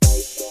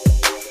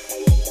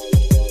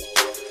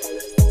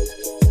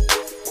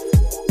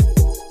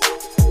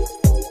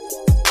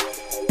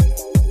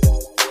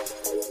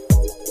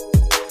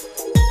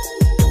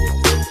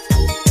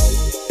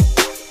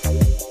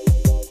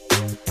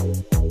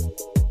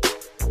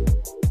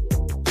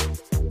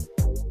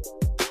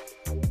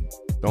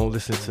Don't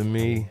Listen to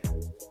Me,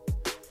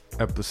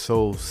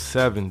 episode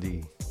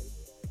 70.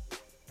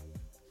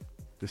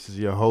 This is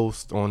your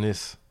host on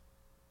this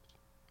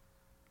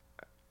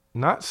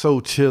not so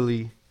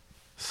chilly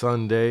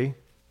Sunday.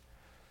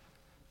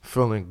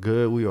 Feeling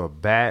good. We are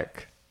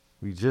back.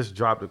 We just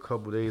dropped a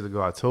couple days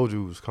ago. I told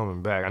you we was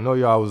coming back. I know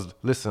y'all was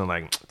listening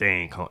like, they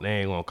ain't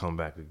gonna come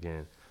back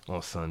again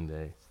on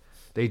Sunday.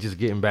 They just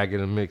getting back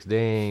in the mix. They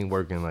ain't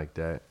working like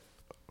that.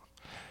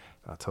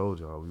 I told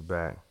y'all we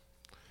back.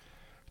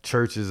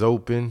 Church is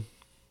open.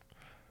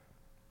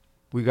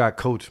 We got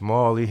Coach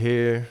Marley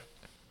here.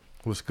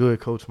 What's good,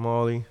 Coach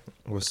Marley?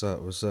 What's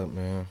up,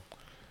 man?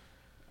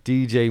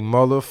 DJ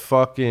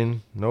motherfucking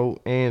No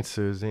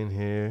Answers in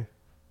here.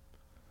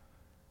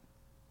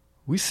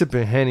 We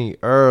sipping Henny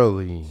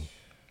early.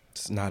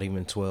 It's not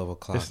even 12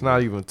 o'clock. It's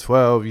not even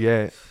 12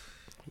 yet.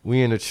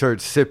 We in the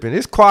church sipping.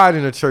 It's quiet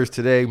in the church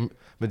today.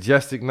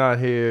 Majestic not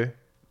here.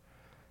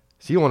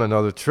 She on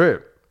another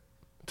trip.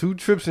 2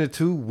 trips in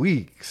 2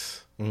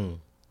 weeks.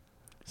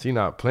 She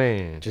not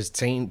playing. Just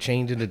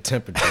changing the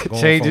temperature.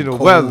 Going Changing from the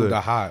cold weather. to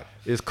hot.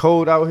 It's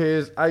cold out here.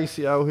 It's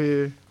icy out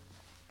here.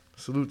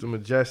 Salute to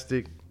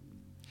Majestic.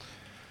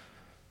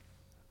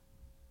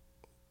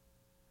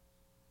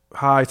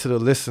 Hi to the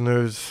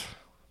listeners.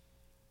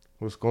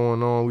 What's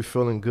going on? We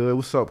feeling good.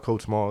 What's up,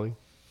 Coach Marley?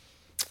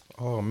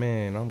 Oh,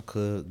 man, I'm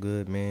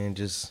good, man.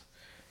 Just,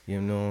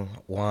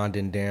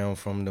 winding down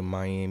from the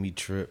Miami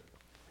trip.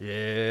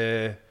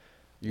 Yeah.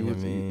 You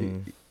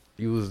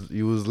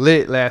was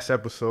lit last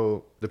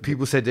episode. The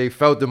people said they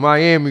felt the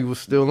Miami was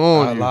still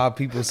on A you. lot of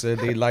people said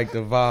they like the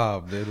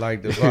vibe. They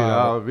like the vibe. You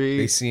know what I mean?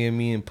 They seeing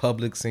me in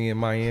public, seeing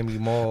Miami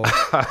Mall.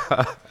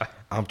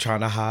 I'm trying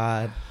to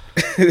hide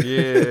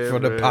Yeah,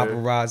 from the man.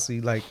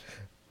 paparazzi. Like,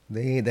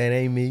 that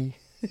ain't me.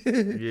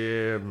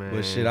 Yeah, man.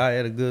 But shit, I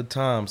had a good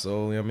time.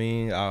 So,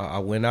 I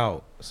went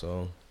out.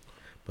 So,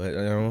 but,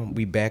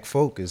 we back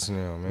focused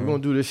now, man. We're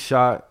going to do this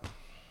shot.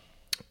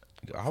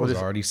 I was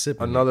already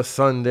sipping. Another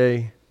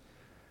Sunday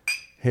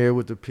here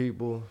with the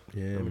people.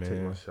 Yeah, Let me take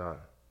man. my shot.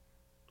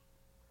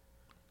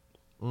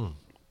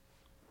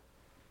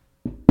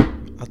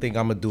 I think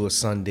I'm going to do a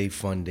Sunday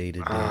fun day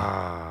today.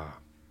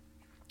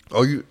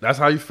 Oh, that's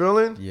how you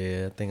feeling?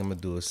 Yeah, I think I'm going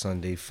to do a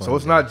Sunday fun So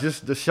it's day. not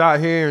just the shot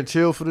here and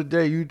chill for the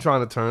day. You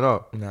trying to turn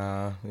up.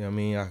 Nah, you know what I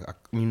mean?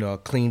 I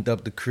cleaned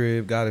up the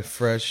crib, got it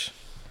fresh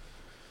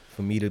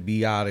for me to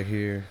be out of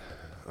here.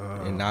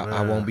 And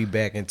I won't be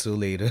back until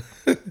later.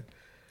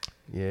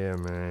 Yeah,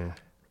 man.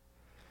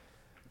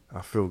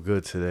 I feel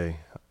good today.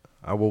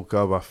 I woke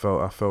up. I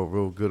felt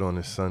real good on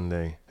this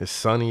Sunday. It's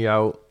sunny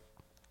out.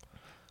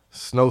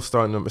 Snow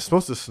starting to. It's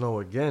supposed to snow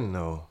again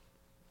though.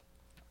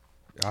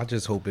 I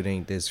just hope it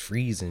ain't this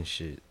freezing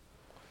shit.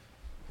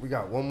 We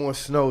got one more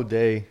snow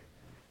day,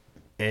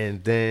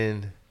 and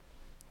then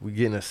we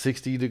getting a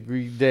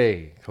 60-degree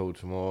day,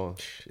 Coach Maul.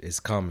 It's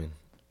coming.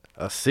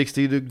 A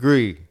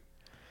 60-degree.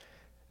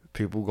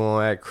 People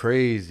gonna act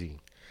crazy.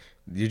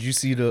 Did you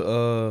see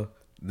the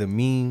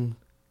meme?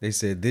 They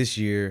said this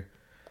year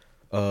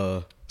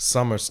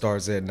summer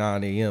starts at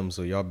 9 a.m.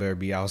 So y'all better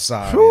be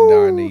outside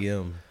Whew. at 9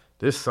 a.m.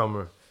 This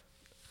summer,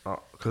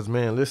 cause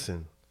man,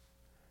 listen,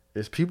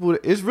 it's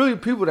really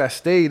people that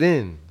stayed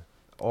in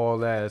all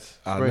last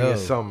spring and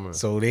summer.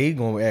 So they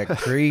gonna act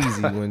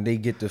crazy when they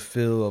get the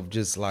feel of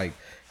just like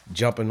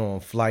jumping on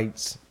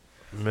flights,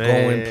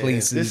 going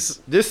places.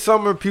 This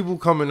summer, people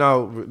coming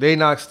out, they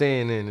not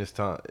staying in this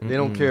time. They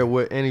don't care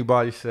what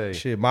anybody say.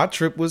 Shit, my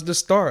trip was the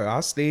start. I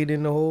stayed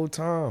in the whole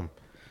time.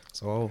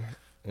 So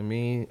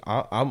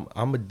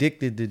I'm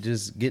addicted to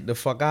just get the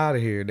fuck out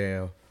of here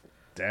now.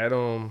 That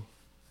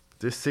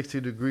this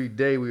 60-degree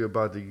day we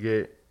about to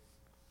get.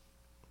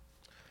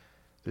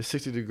 This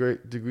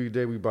 60-degree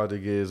day we about to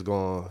get is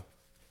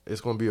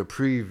it's gonna be a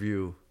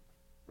preview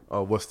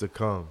of what's to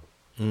come.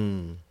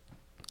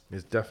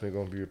 It's definitely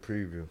gonna be a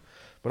preview.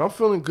 But I'm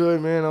feeling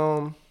good,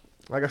 man.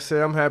 Like I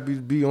said, I'm happy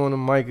to be on the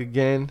mic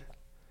again.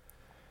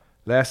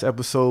 Last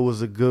episode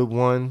was a good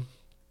one.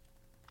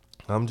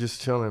 I'm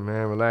just chilling,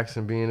 man,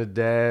 relaxing, being a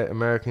dad,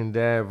 American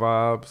dad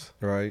vibes.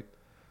 Right.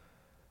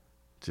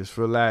 Just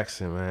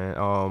relaxing, man.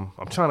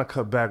 I'm trying to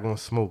cut back on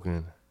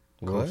smoking.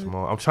 What? Coach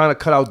Mo. I'm trying to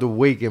cut out the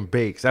wake and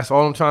bakes. That's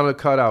all I'm trying to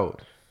cut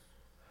out.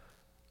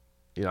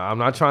 I'm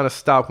not trying to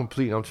stop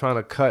completely. I'm trying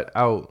to cut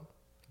out.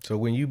 So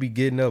when you be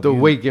getting up, The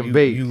wake and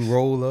bake. You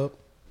roll up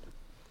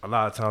A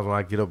lot of times when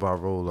I get up, I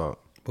roll up.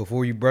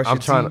 before you brush I'm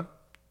your trying teeth?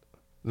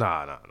 to.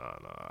 Nah.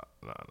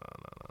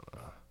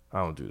 I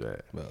don't do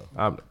that.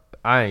 Well,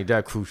 I ain't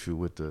that crucial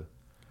with the.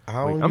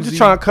 I'm I'm just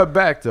trying to cut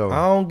back though.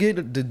 I don't get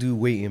to do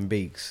wait and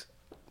bakes.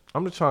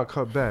 I'm just trying to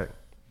cut back.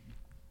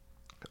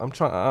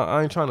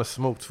 I ain't trying to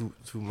smoke too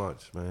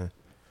much, man.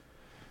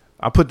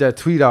 I put that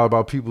tweet out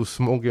about people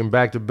smoking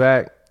back to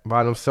back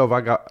by themselves.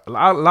 I got a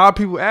lot of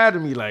people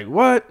adding me like,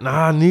 "What?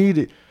 Nah, I need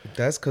it."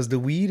 That's because the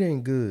weed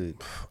ain't good.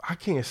 I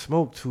can't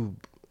smoke two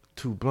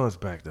blunts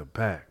back to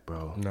back,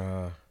 bro.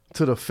 Nah,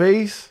 To the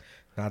face.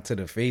 not to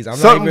the face. I'm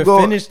Something not even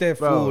going- finished that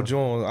full bro.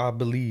 joint, I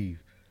believe.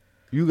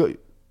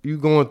 You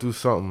going through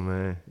something,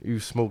 man. You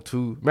smoke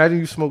two. Imagine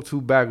you smoke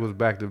two backwards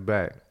back to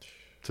back.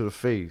 to the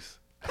face.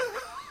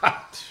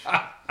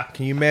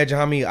 Can you imagine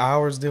how many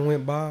hours then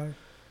went by?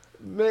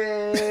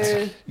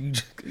 Man,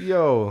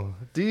 yo,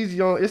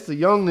 it's the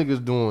young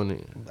niggas doing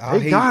it. I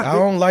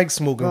don't like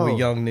smoking Bro. with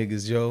young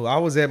niggas, yo. I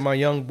was at my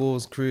young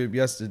boy's crib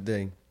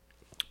yesterday.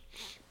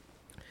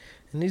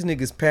 And these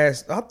niggas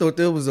passed. I thought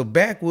there was a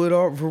backwood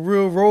for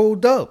real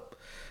rolled up.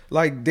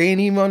 Like they ain't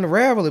even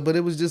unravel it, but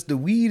it was just the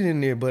weed in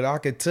there. But I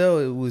could tell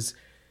it was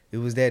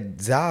that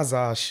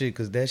Zaza shit,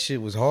 because that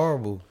shit was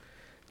horrible.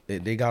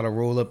 They gotta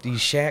roll up these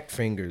Shaq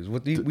fingers.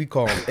 What we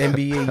call them?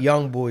 NBA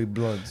young boy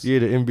blunts. Yeah,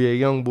 the NBA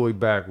young boy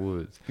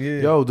backwoods.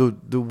 Yeah. Yo,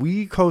 the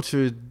weed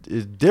culture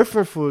is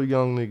different for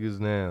young niggas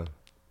now.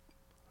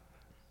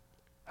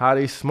 How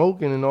they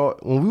smoking and all.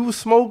 When we was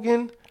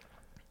smoking,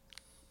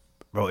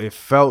 bro, it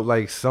felt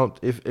like something.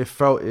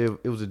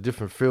 It was a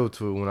different feel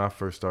to it when I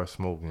first started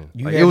smoking.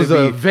 Like, it was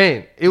an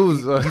event. It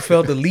was. You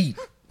felt elite.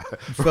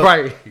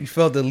 Right. You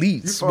felt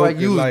elite. You felt like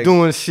you was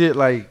doing shit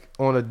like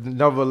on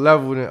another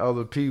level than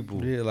other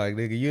people. Yeah, like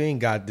nigga, you ain't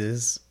got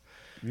this.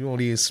 You don't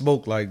even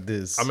smoke like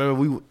this. I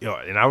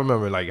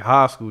remember like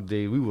high school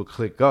days, we would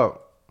click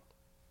up.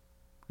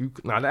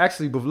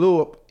 Actually, but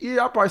blew up.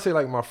 Yeah, I'd probably say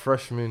like my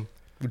freshman.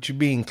 What you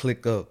mean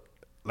click up?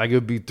 Like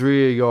it'd be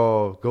 3 of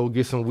y'all go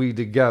get some weed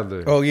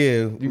together. Oh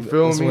yeah, you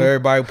feel That's me? when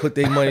everybody put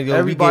their money. Yo,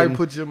 Everybody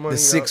put your money. The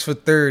 6 for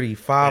 30,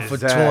 5 for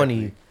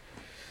 20.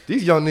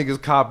 These young niggas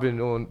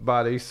copping on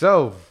by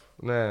themselves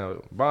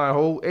now, buying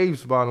whole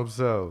apes by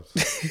themselves.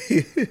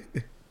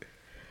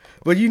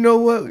 But you know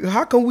what?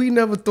 How come we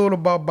never thought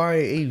about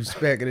buying apes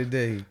back in the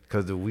day?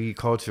 Because the weed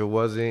culture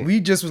wasn't.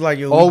 We just was like,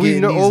 yo, all we we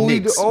knew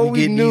knew is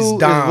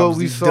what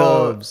we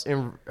saw dubs.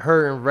 and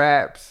heard in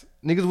raps.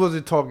 Niggas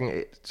wasn't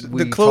talking.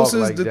 The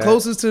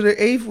closest to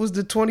the eighth was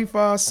the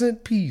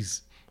 25-cent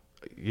piece.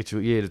 Get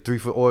you, the 3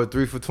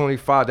 for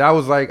 25. That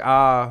was like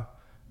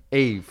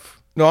eighth.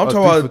 No, I'm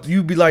talking about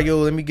you be like, yo,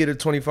 let me get a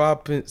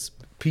 25 pence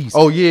piece.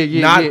 Oh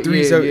yeah, not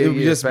 3. Yeah, it would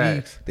just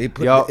facts. be they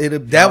put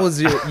that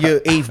was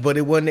your eighth, but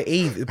it wasn't the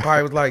eighth. It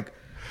probably was like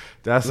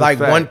that's like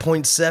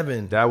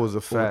 1.7. That was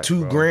a fact.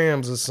 Or 2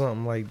 grams or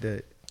something like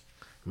that.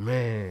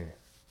 Man.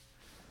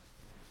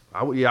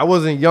 I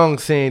wasn't young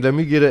saying, let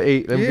me get an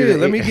 8.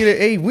 Let me get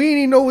an 8. We didn't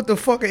even know what the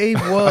fuck an 8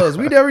 was.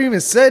 We never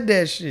even said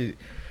that shit.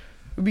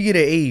 Let me get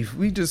an 8.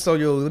 We just saw,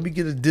 yo, let me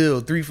get a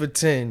deal. 3 for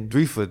 10.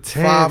 3 for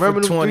 10. 5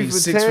 Remember for 20.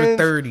 6 for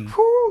 30.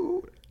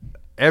 Whew.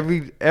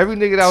 Every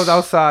nigga that was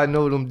outside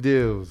know them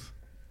deals.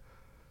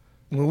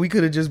 Well, we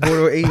could have just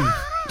bought an 8.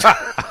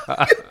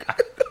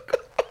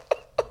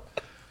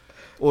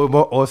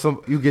 or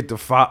some, you get the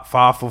 5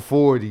 for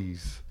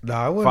 40s.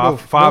 Nah, I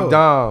wasn't five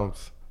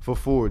dimes for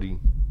 40.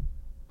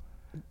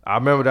 I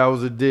remember that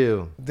was a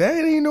deal.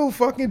 That ain't no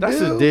fucking deal.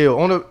 That's a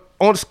deal.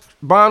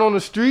 Buying on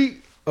the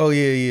street? Oh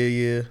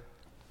yeah.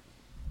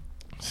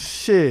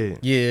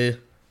 Shit. Yeah.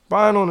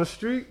 Buying on the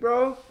street,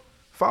 bro.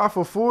 5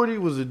 for 40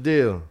 was a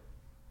deal.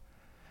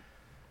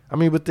 I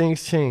mean, but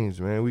things change,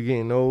 man. We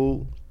getting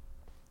old.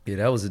 Yeah,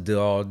 that was a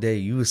deal all day.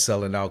 You was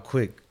selling out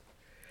quick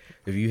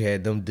if you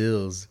had them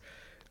deals.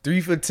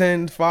 3 for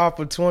 10, 5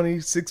 for 20,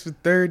 6 for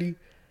 30.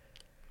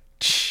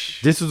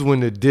 This was when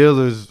the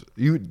dealers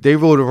they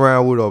rode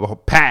around with a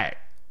pack.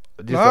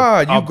 You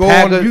ride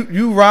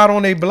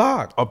on a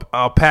block.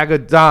 A pack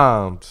of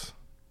dimes.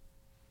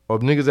 Or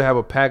niggas that have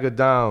a pack of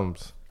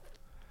dimes.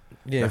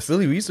 Yeah, in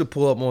Philly, we used to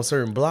pull up on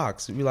certain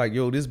blocks. We'd be like,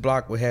 yo, this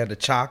block would have the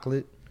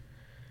chocolate.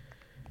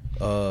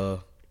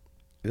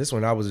 This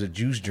one I was a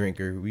juice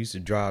drinker. We used to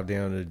drive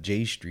down to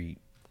J Street.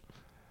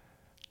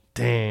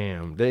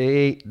 Damn,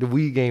 the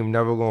weed game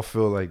never gonna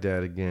feel like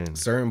that again.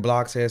 Certain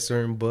blocks had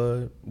certain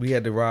bud. We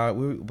had to ride.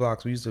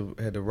 We used to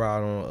had to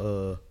ride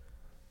on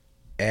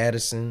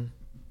Addison.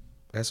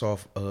 That's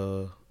off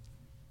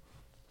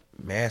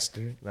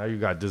Master. Now you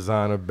got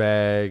designer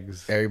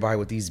bags. Everybody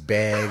with these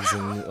bags,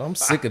 and I'm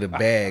sick of the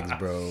bags,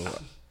 bro.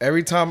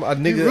 Every time a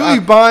nigga you really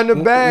buying the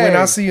bag. When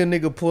I see a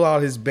nigga pull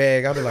out his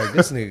bag, I be like,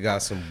 this nigga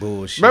got some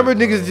bullshit. Remember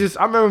bro.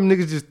 I remember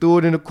niggas just threw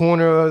it in the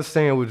corner of a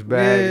sandwich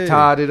bag,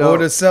 tied it up. Or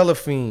the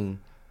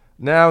cellophane.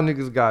 Now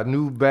niggas got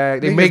new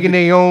bag. They making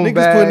their own bag.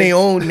 Niggas putting their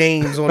own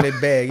names on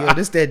their bag. Yo,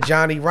 this that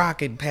Johnny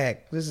Rocket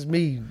pack. This is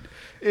me.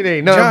 It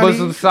ain't nothing but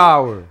some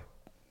sour.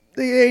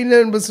 They ain't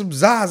nothing but some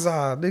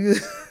Zaza,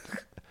 nigga.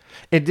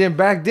 And then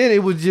back then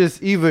it was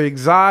just either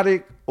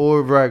exotic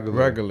or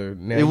regular.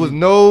 Now it was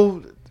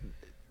no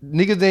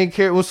niggas didn't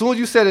care. Well, as soon as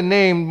you said a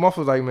name, Muff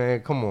was like,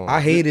 man, come on.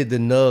 I hated the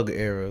Nug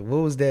era. What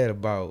was that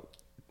about?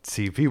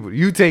 See, people,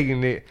 you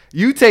taking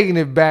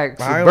it back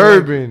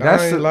suburban.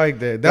 I ain't like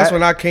that. That's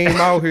when I came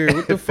out here.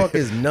 What the fuck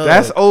is Nug?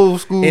 That's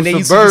old school and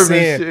they suburban used to be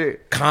saying,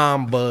 shit.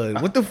 Calm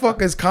Bud. What the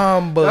fuck is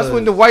Calm Bud? That's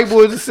when the white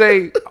boys would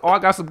say, oh, I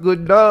got some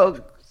good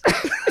Nug.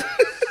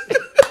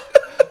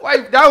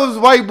 That was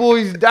white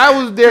boys. That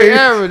was their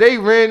era. They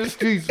ran the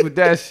streets with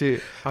that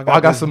shit.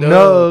 I got some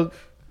Nug.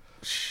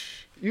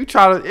 You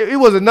try to. It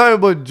wasn't nothing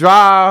but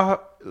dry,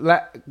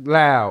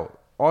 loud.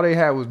 All they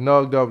had was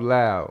nugged up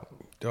loud.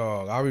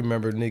 Dog, I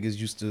remember niggas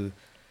used to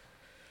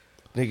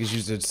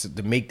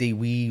to make their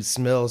weed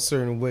smell a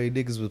certain way.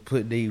 Niggas would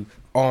put they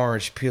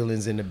orange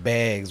peelings in the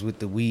bags with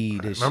the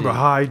weed and Remember shit.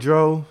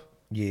 Hydro?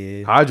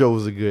 Yeah. Hydro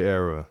was a good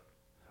era.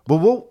 But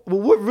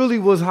what really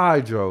was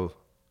Hydro?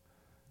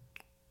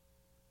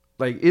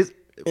 Like it's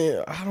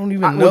Yeah, I don't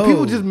even know. Were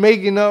people just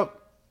making up?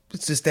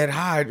 It's just that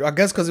hydro. I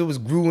guess because it was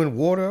grew in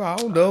water. I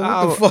don't know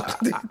what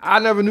the fuck. I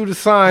never knew the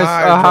science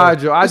of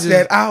Hydro. It's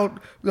that out.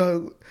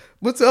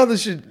 What's the other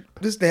shit?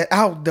 This that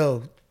out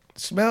though.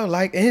 Smell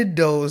like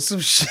endo or some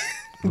shit.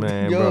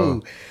 Man, Yo,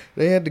 bro.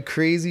 they had the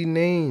crazy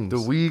names.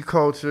 The weed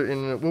culture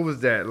and what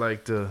was that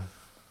like the?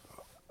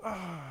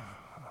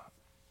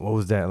 What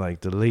was that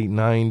like the late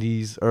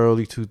 '90s,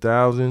 early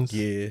 2000s?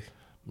 Yeah.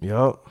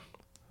 Yup.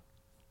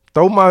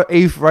 Throw my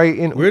eighth right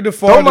in. Where's the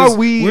throw farthest, my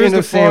weed where's in the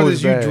the sandwich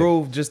farthest you bag.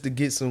 drove just to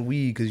get some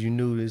weed because you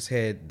knew this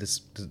had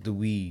the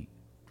weed?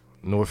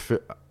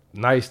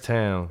 Nice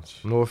town,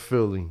 North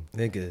Philly.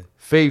 Nigga,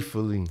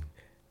 Faithfully.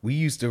 we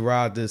used to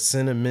ride the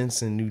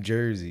Sentiments in New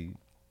Jersey.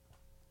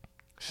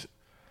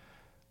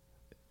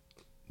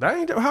 That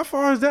ain't how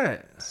far is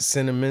that?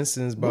 Sentiments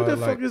is What about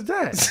the fuck is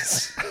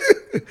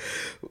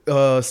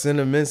that?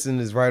 Sentiments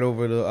is right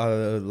over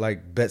the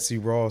like Betsy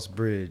Ross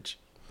Bridge.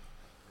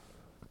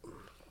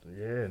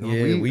 Yeah, no,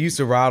 Yeah, we used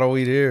to ride all the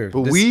way there.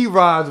 but weed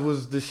rides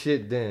was the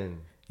shit then.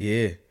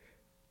 Yeah.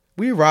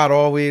 We ride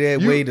all the way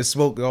that You- way to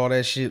smoke all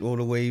that shit all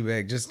the way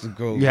back just to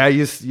go. Yeah,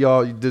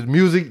 y'all the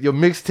music, your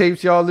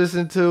mixtapes y'all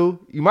listen to.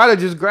 You might have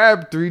just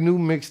grabbed 3 new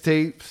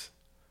mixtapes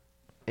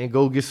and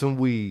go get some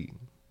weed.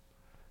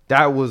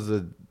 That was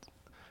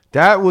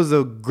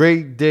a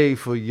great day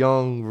for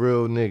young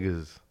real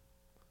niggas.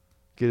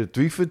 Get a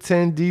 3 for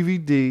 $10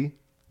 DVD.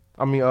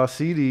 I mean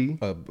CD.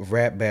 A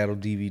rap battle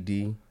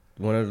DVD.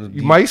 One of the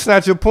You might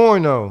snatch a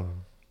porno.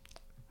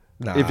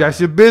 Nah. If that's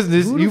your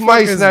business, Who the you fuck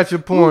might is- snatch a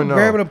who porno.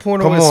 grabbing a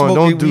porno Come and on, smoking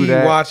don't do weed,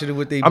 that. watching it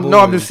with they No,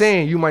 I'm just boys?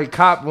 saying you might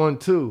cop one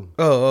too.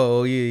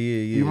 Oh,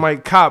 yeah. You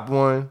might cop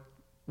one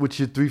with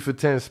your 3 for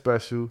 $10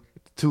 special.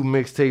 2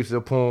 mixtapes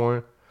of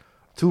porn.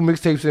 2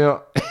 mixtapes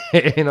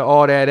in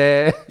all that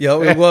ass.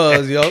 Yo, it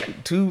was, yo.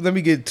 Let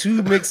me get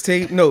 2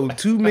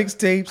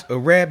 mixtapes, a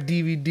rap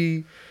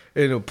DVD,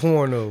 and a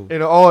porno.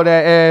 And all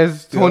that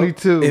ass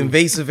 22.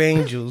 Invasive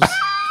Angels.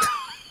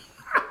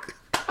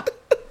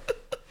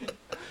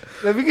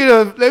 Let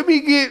me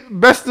get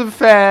Best of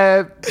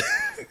Fab,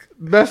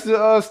 Best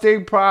of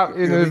State Prop,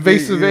 and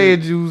Invasive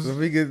Angels. Let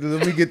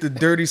me get the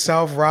Dirty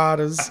South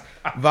Riders,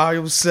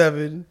 Volume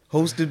 7,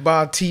 hosted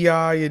by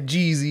T.I. and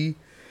Jeezy.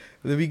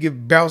 Let me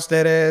get Bounce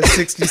That Ass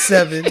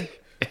 67.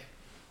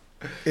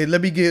 And let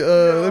me get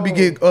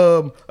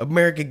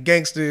American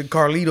Gangster and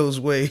Carlito's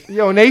Way.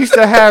 Yo, and they used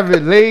to have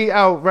it laid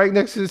out right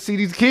next to the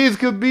CDs. Kids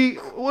could be,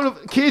 what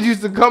if kids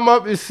used to come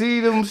up and see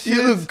them You shit?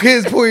 little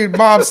kids pointing,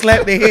 mom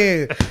slap their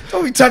hand.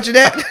 Don't be touching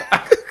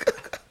that.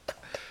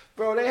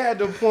 Bro, they had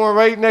the porn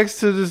right next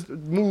to the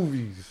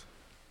movies.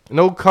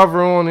 No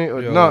cover on it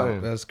or nothing.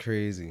 That's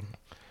crazy.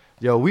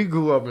 Yo, we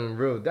grew up in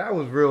that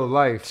was real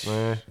life,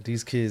 man.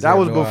 These kids. That have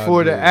was no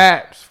before the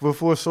idea. apps,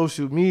 before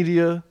social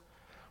media.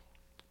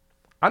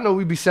 I know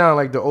we be sounding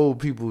like the old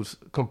people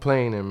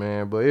complaining,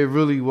 man, but it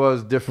really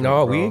was different.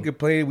 No, bro. we ain't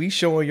complaining. We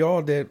showing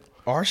y'all that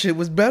our shit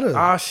was better.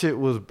 Our shit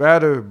was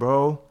better,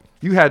 bro.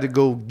 You had to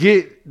go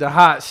get the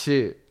hot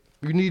shit.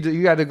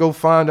 You had to go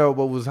find out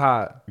what was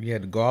hot. You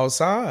had to go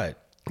outside.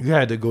 You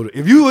had to go to.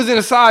 If you was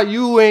inside,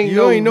 you ain't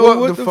know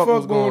what the fuck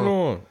was going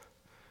on.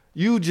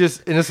 You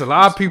just, and it's a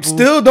lot of people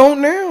Still don't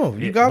now.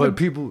 You got but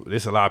people,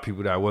 there's a lot of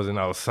people that wasn't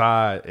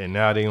outside and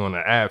now they on the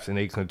apps and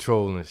they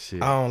controlling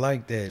shit. I don't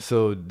like that.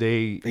 So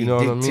they They you know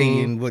what I dictating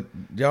mean? what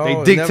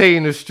y'all They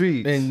dictating the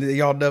streets. and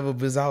y'all never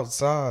was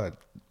outside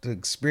to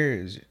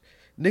experience it.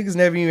 Niggas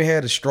never even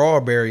had a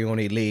strawberry on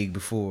their leg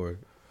before.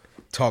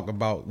 Talk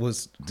about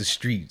what's the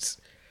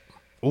streets.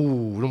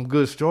 Ooh, them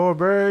good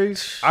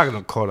strawberries. I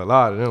done caught a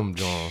lot of them,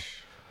 John,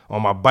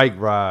 on my bike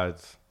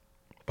rides.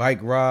 Bike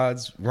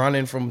rides,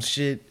 running from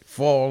shit,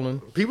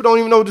 falling. People don't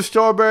even know what the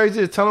strawberries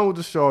is. Tell them what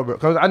the strawberry.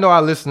 Because I know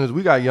our listeners,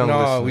 we got young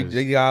No, listeners.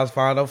 they guys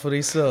find out for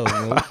themselves.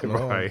 Nope,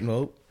 Right.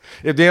 nope.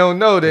 If they don't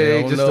know, They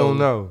they don't just know. don't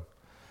know.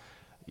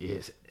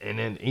 Yes, and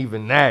then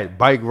even that,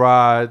 bike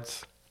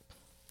rides.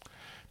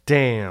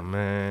 Damn,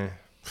 man.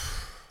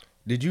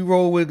 Did you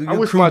roll with your I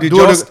wish crew? my Did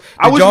daughter- y'all,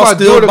 I did wish y'all my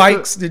steal daughter could-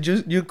 bikes? Did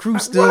your crew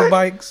steal What?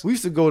 bikes? We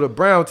used to go to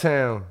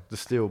Browntown to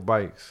steal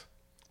bikes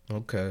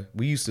Okay,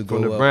 we used to go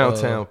from the up,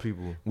 Browntown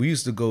people. We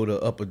used to go to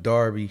Upper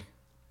Darby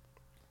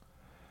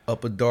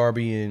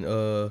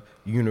and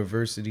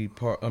University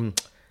Park.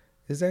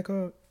 Is that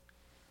called?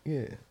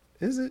 Yeah,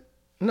 is it?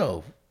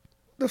 No,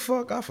 the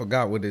fuck, I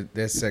forgot what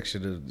that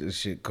section of this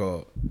shit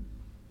called.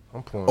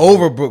 I'm pouring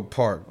Overbrook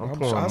Park. I'm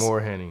pouring more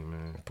Henny,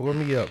 man. Pour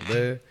me up,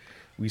 man.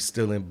 We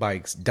stealing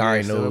bikes,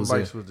 stealing dinos,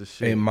 bikes was the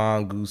shit. and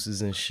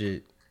mongooses and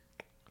shit.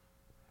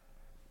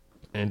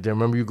 And then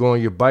remember you go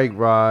on your bike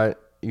ride,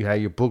 you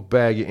had your book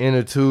bag, your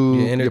inner tube,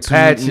 Yeah, inner your tube,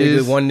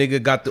 patches. One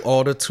nigga got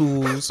all the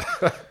tools.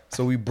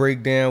 So we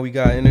break down. We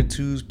got inner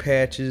tubes,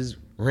 patches,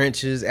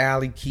 wrenches,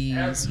 alley keys.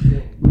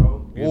 Everything,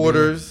 bro.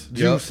 Waters, Yup.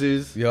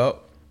 juices.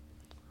 Yup.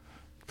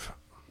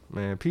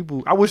 Man,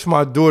 people, I wish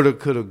my daughter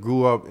could have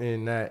grew up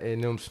in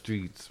them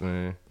streets,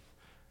 man.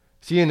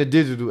 She in the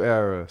digital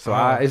era, so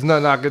it's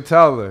nothing I could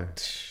tell her.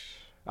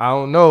 I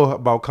don't know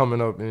about coming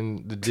up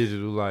in the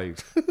digital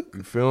life.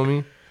 You feel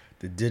me?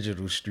 The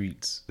digital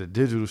streets. The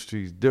digital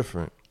streets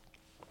different.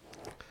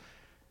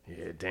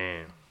 Yeah,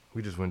 damn.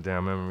 We just went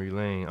down memory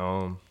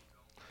lane.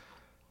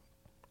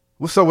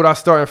 What's up with our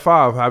starting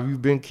five? Have you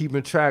been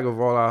keeping track of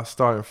all our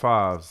starting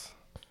fives?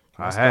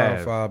 My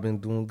starting five been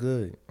doing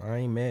good. I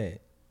ain't mad.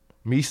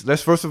 Misa,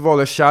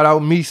 let's shout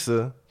out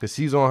Misa, because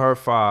she's on her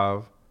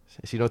 5.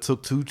 She done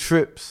took 2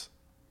 trips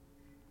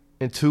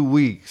in 2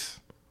 weeks.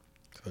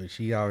 So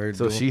she out here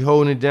So she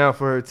holding it down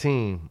for her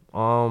team.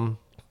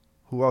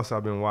 Who else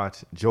I've been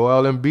watching?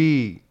 Joel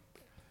Embiid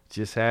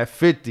just had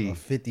 50. A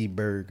 50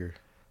 burger.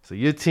 So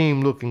your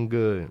team looking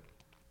good.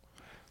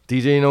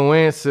 DJ No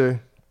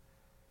Answer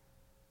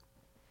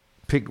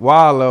picked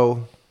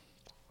Wallow.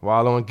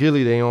 Wallow and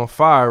Gilly, they on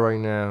fire right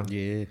now.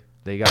 Yeah.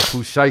 They got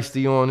Pooh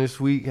Shiesty on this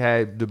week.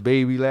 Had the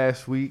baby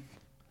last week.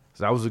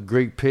 So that was a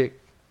great pick.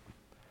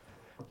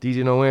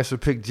 DJ No Answer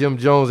picked Jim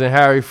Jones and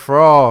Harry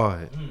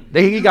Fraud.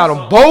 He got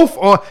them both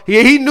on.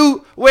 He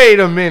knew. Wait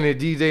a minute,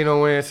 DJ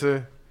No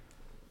Answer.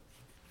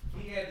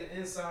 He had the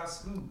inside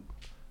scoop.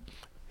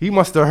 He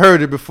must have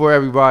heard it before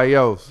everybody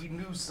else. He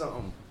knew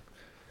something.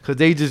 Cause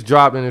they just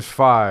dropped in his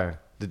fire.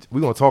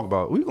 We're gonna talk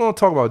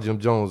about Jim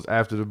Jones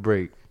after the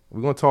break.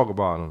 We're gonna talk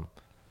about him.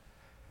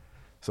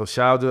 So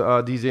shout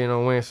out to DJ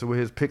No Answer with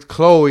his picks.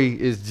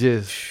 Chloe is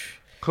just She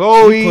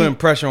putting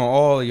pressure on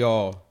all of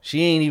y'all.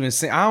 She ain't even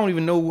saying. I don't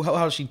even know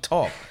how she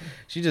talk.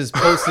 She just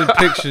posted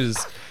pictures.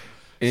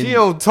 She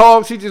don't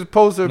talk. She just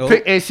posted a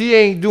pic, and she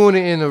ain't doing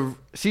it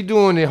she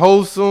doing it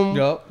wholesome.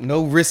 Yup.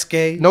 No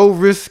risque. No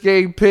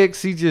risque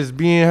picks. She just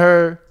being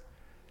her.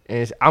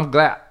 And I'm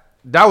glad.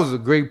 That was a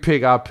great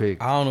pick I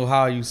picked. I don't know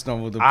how you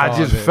stumbled upon I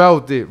just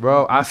felt it,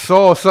 bro. I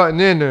saw something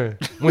in her.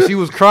 When she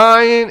was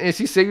crying, and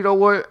she said, you know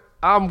what?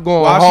 I'm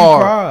going hard. Why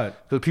she cried?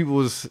 Because people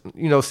was,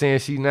 saying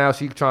she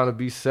trying to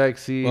be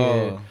sexy.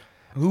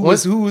 Who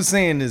was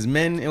saying this?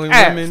 Men and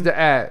women? The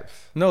apps.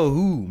 No,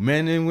 who?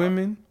 Men and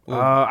women?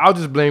 I'll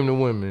just blame the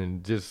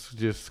women, just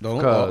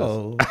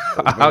because.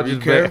 Be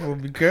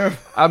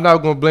careful. I'm not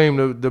gonna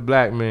blame the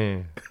black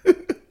man.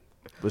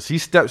 But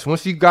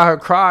once she got her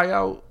cry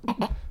out,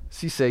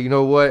 she said, you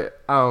know what?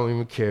 I don't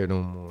even care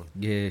no more.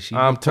 Yeah,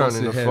 I'm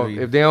turning the fuck.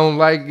 If they don't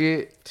like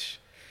it.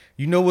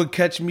 You know what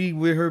catch me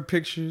with her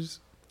pictures?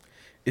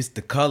 It's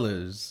the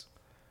colors.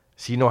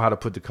 She know how to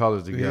put the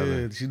colors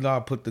together. Yeah, she know how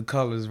to put the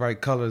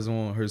right colors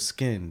on her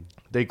skin.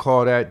 They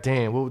call that,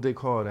 what would they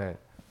call that?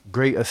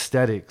 Great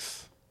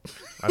aesthetics.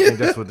 I think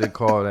that's what they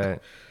call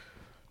that.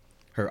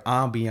 Her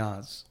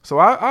ambiance. So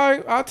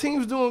our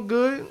team's doing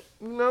good.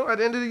 At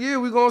the end of the year,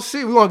 we're going to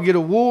see. We're going to get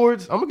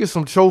awards. I'm going to get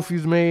some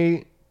trophies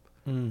made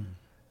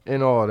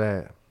and all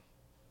that.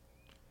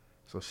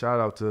 So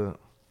shout out to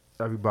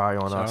everybody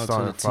on our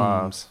starting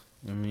fives.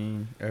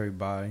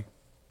 Everybody.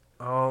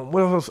 What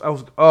else?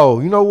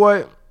 You know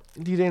what?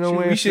 DJ No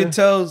Answer. We should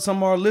tell some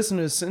of our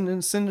listeners, send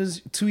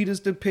us, tweet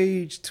the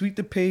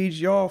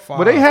page, y'all five.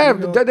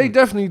 But they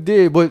definitely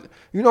did. But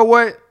you know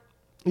what?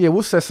 Yeah,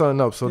 we'll set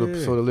something up so the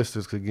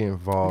listeners could get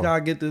involved. We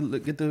gotta get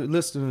the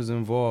listeners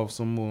involved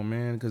some more,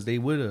 man, because they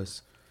with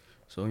us.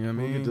 So you know what I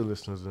mean. We'll get the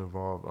listeners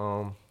involved.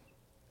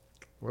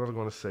 What was I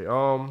gonna say?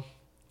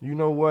 You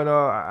know what?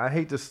 I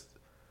hate to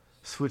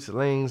switch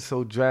lanes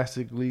so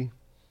drastically.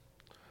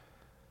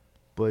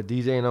 But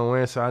DJ No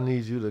Answer, I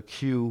need you to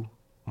cue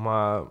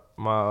my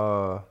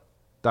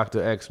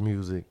Dr. X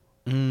music.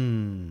 I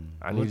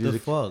need you to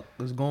fuck?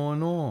 What's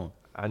going on?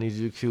 I need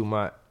you to cue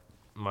my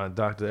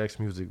Dr. X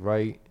music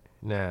right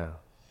now.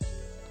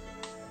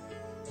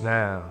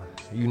 Now,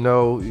 you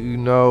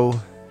know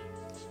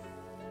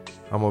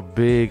I'm a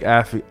big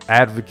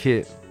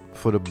advocate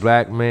for the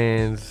black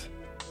man's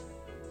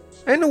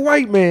and the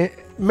white man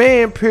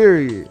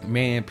period.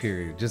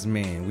 Just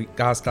man. We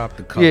gotta stop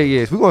the colors.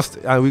 Yeah.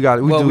 We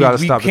gotta stop the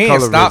colorism. We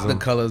can't stop the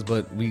colors,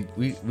 but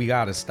we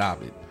gotta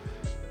stop it.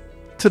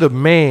 To the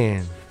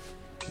man,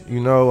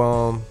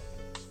 I'm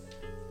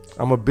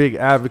a big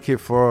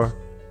advocate for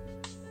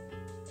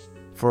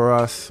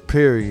us,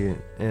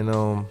 period. And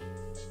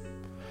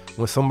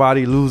when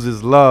somebody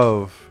loses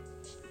love,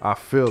 I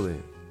feel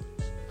it,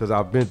 because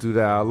I've been through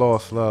that. I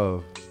lost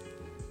love.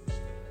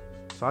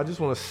 So I just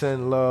want to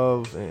send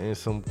love and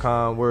some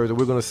kind words.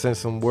 We're going to send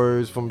some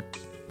words from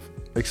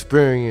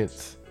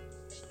experience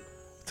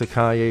to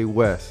Kanye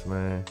West,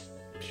 man.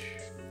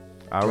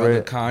 I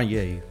read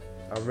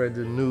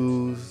the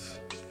news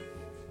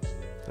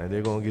that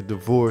they're going to get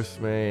divorced,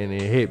 man, and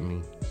it hit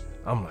me.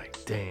 I'm like,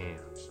 damn.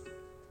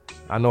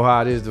 I know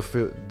how it is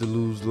to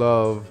lose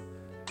love.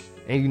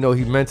 And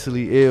he's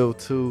mentally ill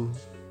too.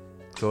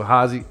 So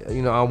how's he,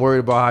 I'm worried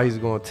about how he's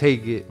going to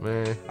take it,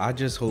 man. I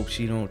just hope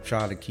she don't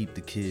try to keep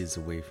the kids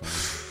away from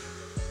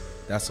him.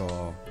 That's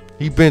all.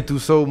 He been through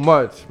so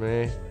much,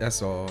 man.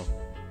 That's all.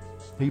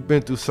 He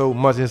been through so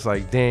much. It's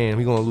like, damn,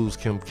 he going to lose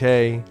Kim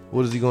K.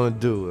 What is he going to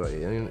do?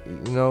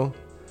 Like,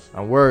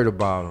 I'm worried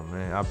about him,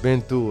 man. I've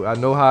been through it. I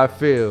know how I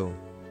feel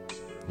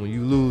when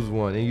you lose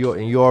one and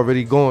you're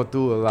already going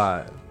through a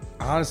lot.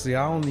 Honestly,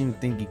 I don't even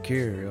think he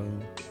cares, yo.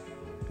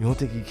 You don't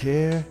think he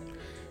care?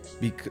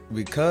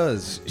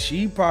 Because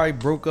she probably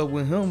broke up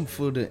with him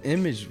for the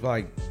image,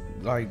 like,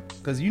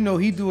 cause you know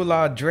he do a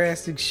lot of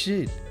drastic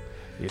shit.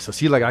 Yeah, so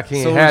she like, I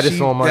can't have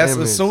this on my that's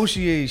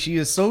image. She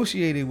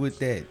associated with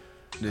that.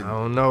 I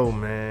don't know,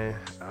 man.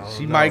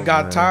 She might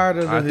got tired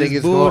of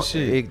his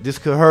bullshit. This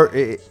could hurt.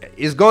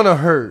 It's gonna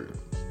hurt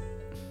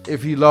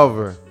if he love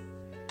her.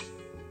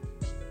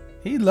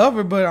 He love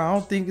her, but I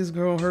don't think it's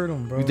gonna hurt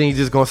him, bro. You think he's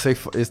just gonna say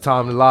it's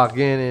time to lock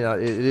in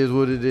and it is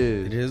what it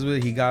is? It is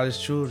what he got his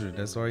children.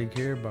 That's all he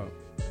care about.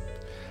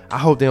 I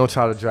hope they don't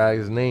try to drag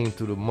his name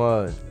through the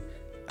mud.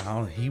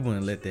 He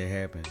wouldn't let that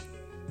happen.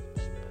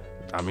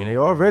 I mean, they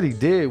already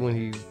did when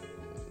he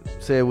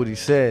said what he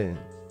said.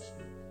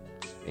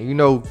 And you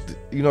know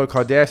the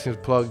Kardashians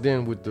plugged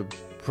in with the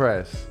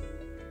press.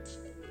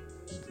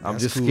 I'm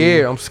That's just cool.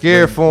 scared. I'm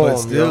scared for But him.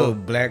 still, Yo.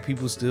 black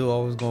people still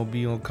always gonna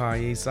be on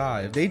Kanye's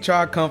side. If they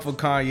try to come for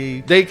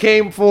Kanye, They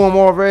came for him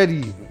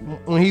already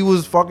when he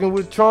was fucking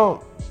with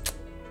Trump.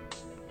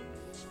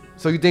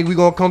 So you think we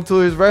gonna come to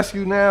his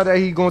rescue now that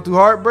he going through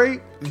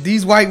heartbreak? if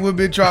these white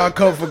women try to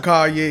come for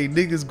Kanye,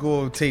 niggas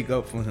gonna take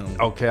up for him.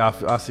 Okay,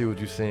 I see what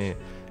you're saying.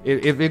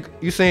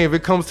 You're saying if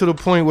it comes to the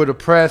point where the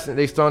press and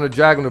they starting to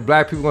drag him, the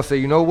black people gonna say,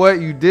 you know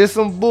what, you did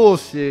some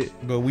bullshit,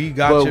 But we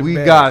got but your we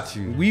back. got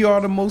you. We are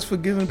the most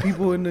forgiving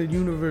people in the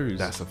universe.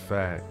 That's a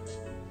fact.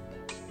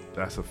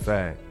 That's a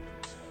fact.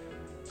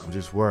 I'm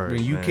just worried.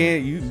 When you man.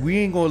 can't, we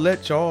ain't gonna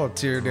let y'all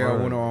tear down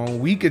Right. on our own.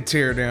 We could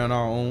tear down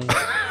our own,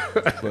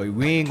 but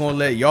we ain't gonna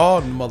let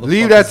y'all motherfuckers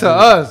Leave that to do it.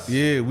 us.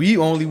 Yeah,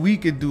 we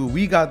could do it.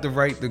 We got the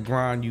right to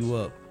grind you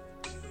up.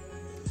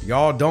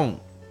 Y'all don't.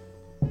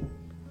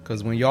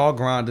 Cause when y'all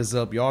grind us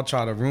up, y'all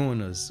try to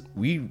ruin us.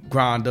 We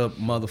grind up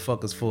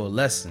motherfuckers for a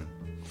lesson.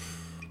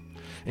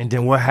 And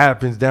then what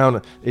happens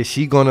down? Is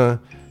she gonna?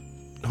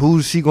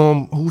 Who's she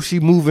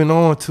moving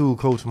on to,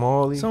 Coach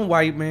Marley? Some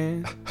white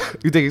man.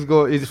 You think it's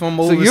going? It's From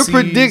so your overseas.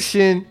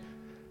 prediction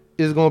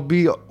is gonna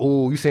be?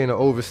 Oh, you saying an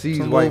overseas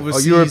Some white,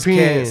 overseas a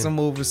European? cat. Some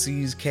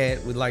overseas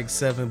cat with like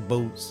 7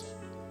 boats.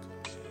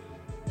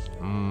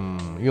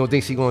 You don't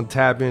think she gonna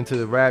tap into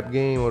the rap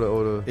game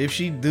or If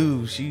she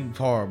do, she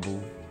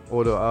horrible.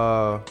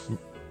 the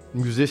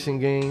musician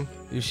game?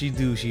 If she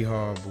do, she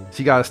horrible.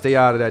 She gotta stay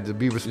out of that to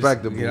be Just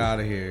respectable. get out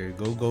of here.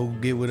 Go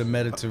get with a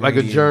Mediterranean.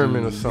 Like a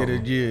German dude. or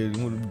something. Get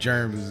one of the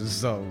Germans or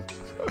something.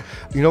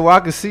 You know, I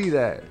can see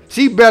that.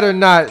 She better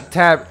not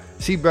tap.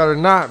 She better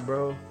not,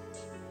 bro.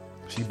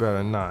 She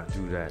better not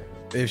do that.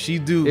 If she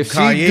do, If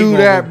Kanye she do gonna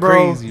that, go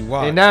bro, crazy.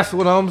 Watch. and that's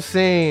what I'm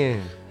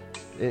saying.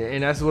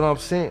 And that's what I'm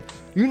saying.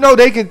 You know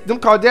they can. Them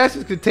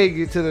Kardashians could take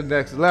it to the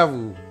next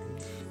level.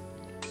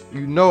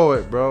 You know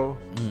it, bro.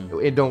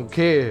 It don't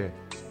care.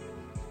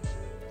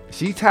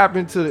 She tap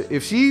into the.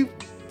 If she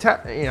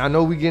tap, and I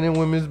know we get in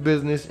women's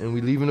business and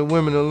we leaving the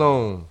women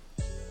alone.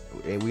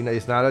 And we know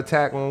it's not an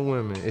attack on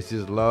women. It's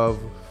just love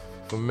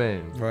for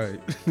men. Right.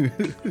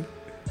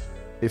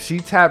 If she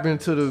tap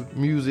into the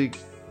music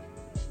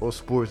or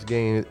sports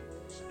game,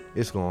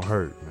 it's gonna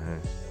hurt, man.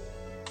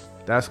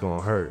 That's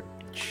gonna hurt.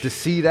 To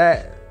see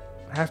that,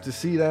 have to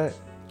see that.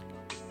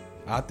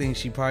 I think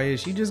she probably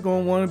is. She just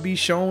gonna want to be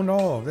shown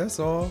off. That's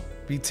all.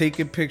 Be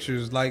taking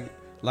pictures like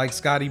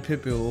Scottie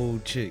Pippen,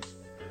 old chick.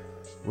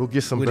 We'll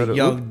get some With a better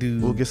young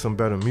dude. We'll get some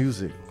better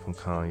music from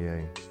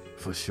Kanye,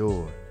 for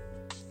sure.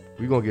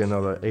 We gonna get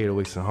another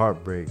 808s and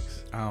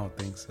Heartbreaks. I don't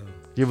think so.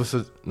 Give us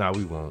a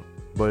we won't.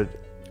 But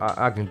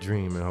I can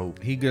dream and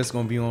hope. He just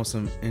gonna be on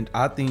some, and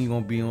I think he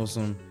gonna be on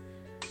some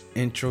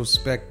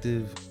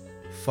introspective.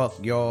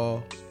 Fuck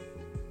y'all.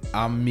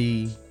 I'm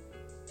me.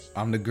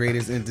 I'm the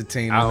greatest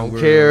entertainer. I in the don't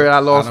world. care. I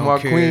lost don't my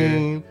care.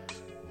 queen.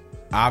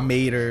 I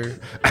made her.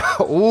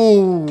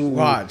 Ooh.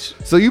 Watch.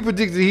 So you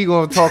predicted he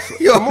gonna talk?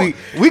 Yo, Come on.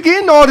 We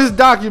getting all this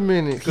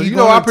documented because He you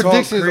know our gonna talk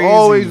predictions crazy,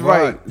 always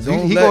right. right.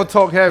 Don't He let- gonna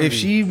talk heavy. If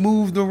she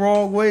moved the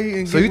wrong way,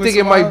 and So get you with think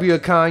it might somebody- be a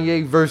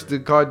Kanye versus the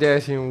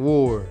Kardashian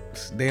war,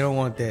 They don't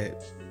want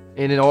that.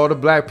 and then all the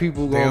black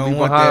people They gonna don't be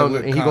want behind that him,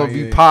 with and he gonna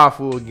be Kanye.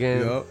 powerful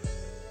again, Yup.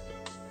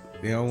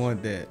 They don't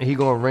want that. and he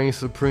gonna reign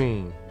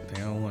supreme.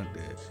 They don't want that.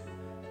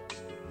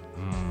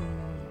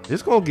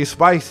 It's gonna get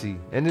spicy,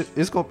 and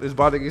it's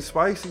about to get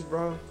spicy,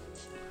 bro.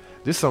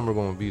 This summer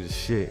gonna be the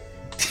shit.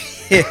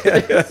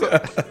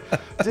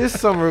 This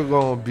summer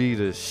gonna be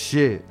the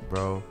shit,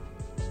 bro.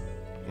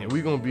 And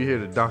we gonna be here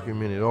to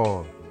document it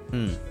all.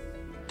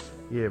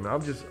 Yeah,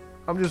 man.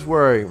 I'm just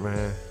worried,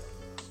 man.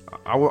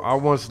 I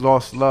once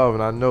lost love,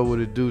 and I know what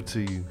it do to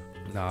you.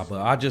 Nah,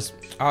 but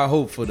I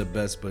hope for the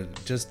best,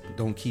 but just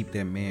don't keep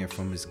that man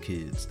from his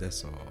kids.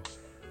 That's all.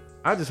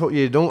 I just hope,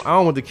 I don't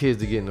want the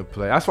kids to get into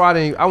play. That's why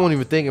I wasn't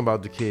even thinking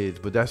about the kids.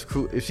 But that's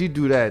cool. If she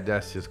do that,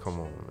 that's just come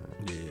on,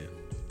 man.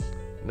 Yeah.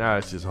 Now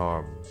it's just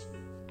horrible.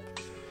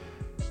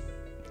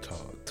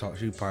 Talk.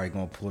 She probably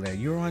gonna pull that.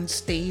 You're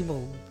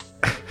unstable.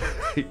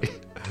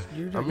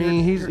 I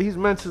mean, he's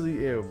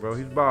mentally ill, bro.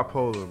 He's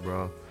bipolar,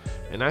 bro.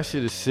 And that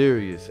shit is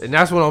serious. And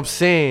that's what I'm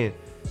saying.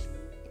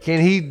 Can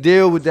he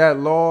deal with that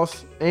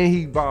loss? And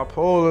he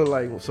bipolar,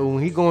 like, so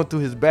when he going through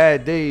his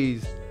bad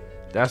days,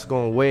 that's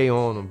gonna weigh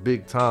on him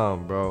big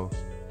time, bro.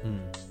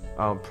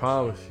 I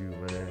promise you,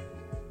 man.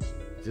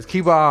 Just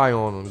keep an eye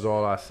on him is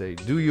all I say.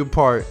 Do your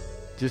part.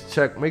 Just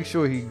check. Make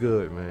sure he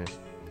good, man.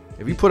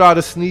 If he put out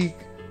a sneak,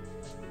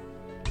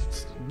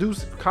 do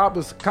cop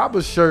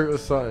a shirt or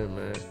something,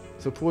 man.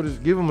 Support us.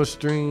 Give him a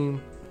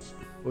stream.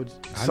 Or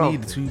I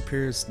need 2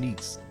 pair of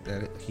sneaks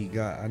that he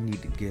got. I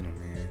need to get them,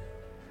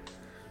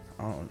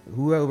 man.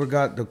 Whoever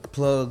got the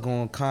plug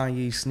on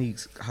Kanye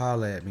sneaks,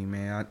 holla at me,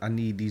 man. I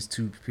need these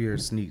 2 pair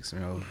of sneaks, you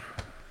know.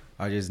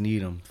 I just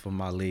need them for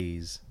my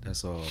lays.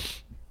 That's all.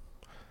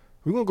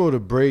 We're going to go to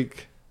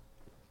break.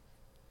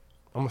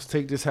 I'm going to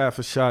take this half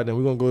a shot, then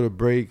we're going to go to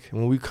break. And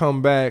when we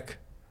come back,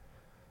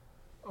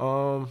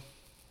 we're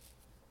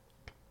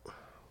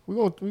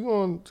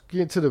going to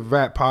get into the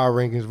rap power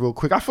rankings real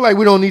quick. I feel like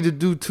we don't need to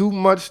do too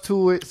much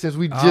to it since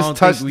we just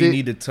touched it. We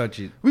need to touch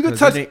it. We could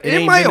touch it.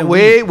 It might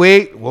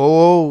wait.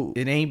 Whoa.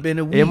 It ain't been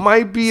a week. It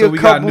might be so a we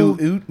couple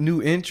got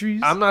new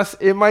entries.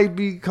 It might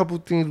be a couple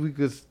things we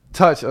could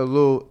touch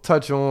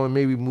on,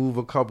 maybe move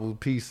a couple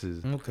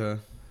pieces. Okay.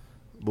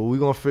 But we're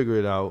going to figure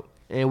it out.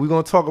 And we're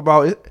going to talk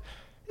about it.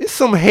 It's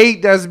some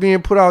hate that's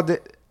being put out there.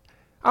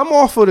 I'm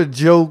all for the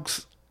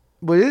jokes,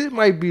 but it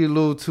might be a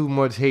little too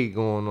much hate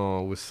going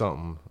on with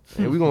something.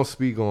 And we're going to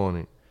speak on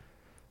it.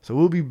 So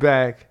we'll be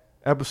back.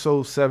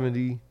 Episode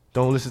 70.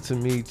 Don't Listen to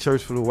Me.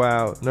 Church for the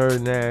Wild.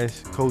 Nerd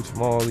Nash. Coach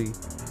Marley.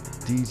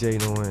 DJ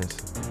No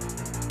Answer.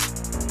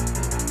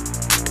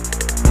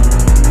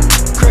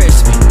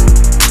 Crispy.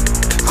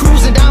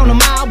 Cruising down the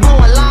mile,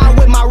 blowing line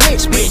with my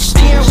rich bitch.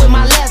 Steering with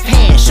my left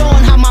hand,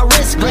 showing how my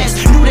wrist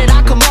bless. Knew that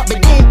I come up,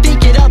 but didn't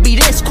think it'll be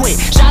this quick.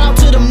 Shout out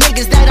to them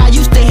niggas that I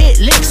used to hit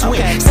licks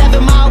with.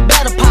 7 Mile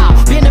better pile.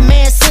 Been a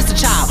man since a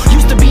child.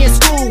 Used to be in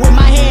school with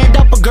my hand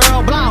up a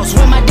girl blouse.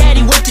 When my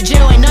daddy went to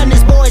jail, ain't none of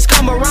his boys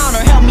come around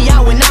or help me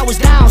out when I was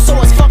down. So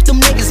it's fuck them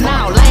niggas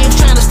now. Lames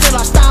trying to steal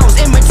our styles,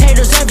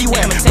 imitators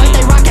everywhere. But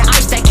they rockin'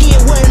 ice, that kid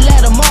wouldn't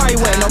let Amari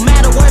wear. No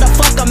matter where the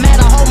fuck I'm at,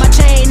 I hold my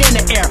chain in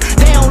the air.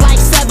 They don't like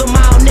 7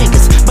 Mile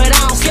niggas, but I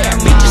don't care.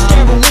 Bitches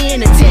staring, we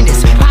in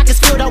attendance. Pockets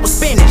filled up with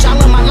spinach. I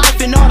love my life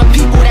and all the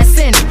people that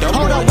send it.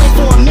 Hold up, wait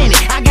for a minute.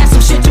 I got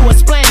some shit to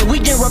explain. We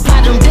didn't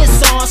reply to them diss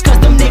songs, cause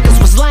them niggas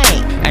was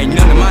lame. Ain't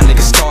none of my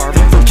niggas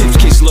starving. From Kips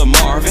Kiss Lil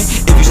Marvin.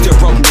 If you still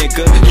broke,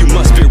 nigga, you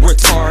must be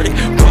retarded.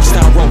 Bust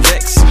down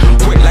Rolex,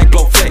 quick like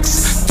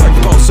Blowflex.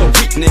 34 so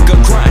weak, nigga,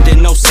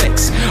 grinding, no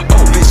sex.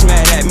 Oh, bitch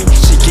mad at me,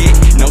 she get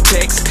no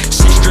text.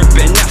 She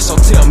stripping now, so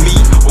tell me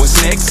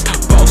what's next.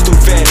 Boss through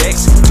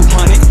FedEx,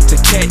 200 to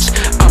catch.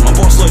 I'm a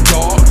boss, little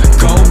dog,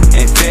 go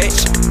and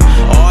fetch.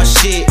 Oh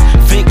shit,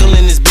 Finkel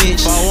in this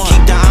bitch.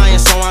 Keep the iron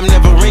so I'm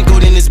never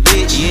wrinkled in this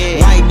bitch.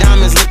 White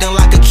diamonds looking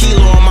like a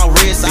kilo on my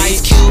wrist.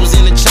 Ice cubes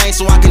in the chain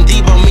so I can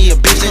debo me a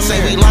bitch. They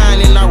say we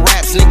lying in our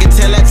raps, nigga,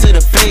 tell that to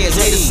the feds.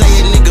 Haters say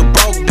a nigga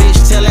broke,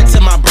 bitch, tell that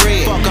to my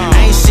bread.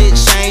 Ain't shit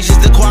changed, it's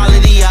the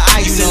quality of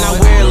ice. And I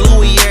wear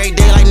Louis every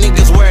day like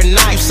niggas wear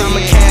knives. I'm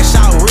a cash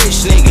out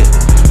rich nigga.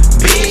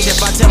 Bitch, if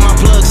I tell my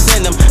plug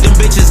send them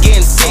bitches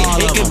getting sick.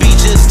 It could be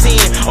just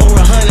 10 or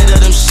 100 of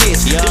them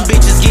shits. Them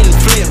bitches getting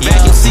flipped,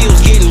 vacuum seals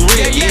getting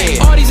ripped.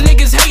 All these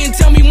niggas hating,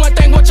 tell me one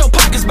thing, what your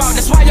pockets about.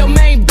 That's why your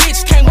main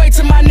bitch can't wait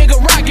till my nigga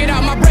rock it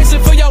out. My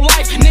bracelet for your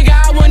life, nigga,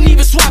 I wouldn't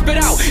even swap it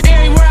out.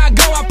 Everywhere I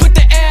go, I put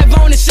the Av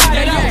on and shout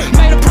it out.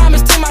 Made a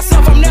promise to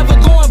myself, I'm never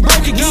going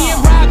broke again.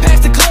 Ride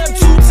past the club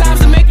 2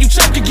 times to make you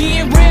choke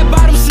again. Red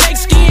bottom, snake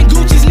skin,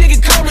 Gucci's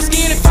nigga Cobra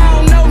skin. If I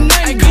don't know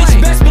nothing,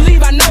 bitch, best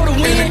believe I know the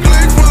win. In a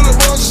clique full of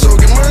bosses, so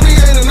get money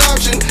ain't an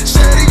option.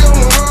 Said he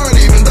going hard,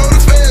 even though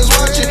the feds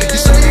watching. You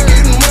say you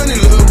getting money,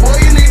 little boy,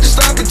 you need to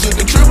stop it. Took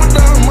a trip with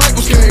Don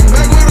Michaels, came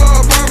back with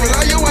all profit.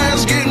 How your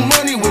ass getting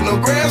money with no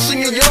grass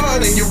in your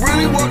yard? And you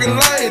really walking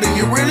light, and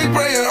you really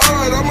praying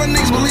hard. All my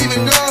niggas believe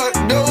in God.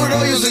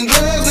 Though using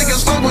drugs,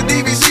 niggas fuck with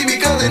DVC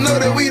because they know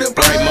that we the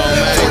play.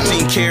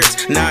 14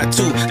 carats, not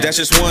 2, that's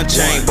just 1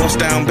 chain. Bust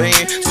down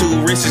band,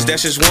 2 wrists,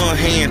 that's just 1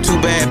 hand. 2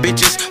 bad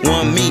bitches,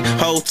 1 me.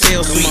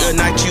 Hotel suite, a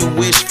night you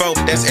wish for,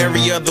 that's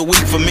every other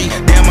week for me.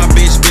 Damn, my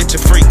bitch a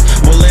freak,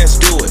 well let's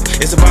do it.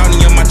 It's a bounty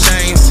on my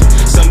chains,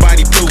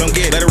 somebody prove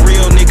it. Let a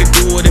real nigga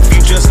do it if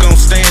you just gon'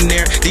 stand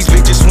there. These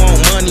bitches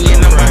want money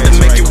and I'm about to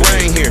make it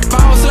rain here.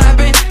 Phone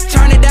slapping,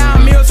 turn it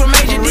down, meals from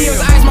major deals.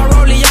 Ice my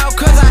rollie out,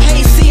 cause I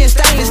hate seeing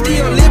stainless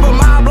steel. Live a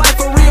mob life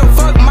for real,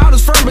 fuck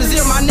models from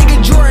Brazil. My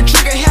nigga Jordan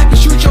trigger happy,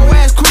 shoot your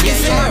ass quick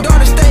as hell. My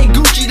daughter stay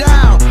Gucci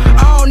down,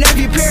 on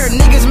every pair.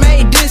 Niggas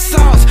made diss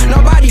songs,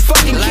 nobody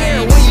fucking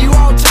care. When you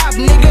on top,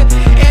 nigga,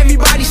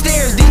 everybody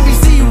stares.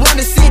 DVC run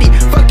the city,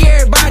 fuck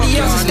everybody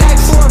else. Stack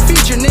for a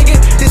feature, nigga,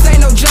 this ain't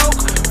no joke.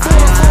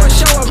 For a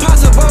show,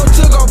 impossible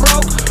to go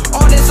broke.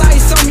 All this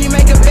ice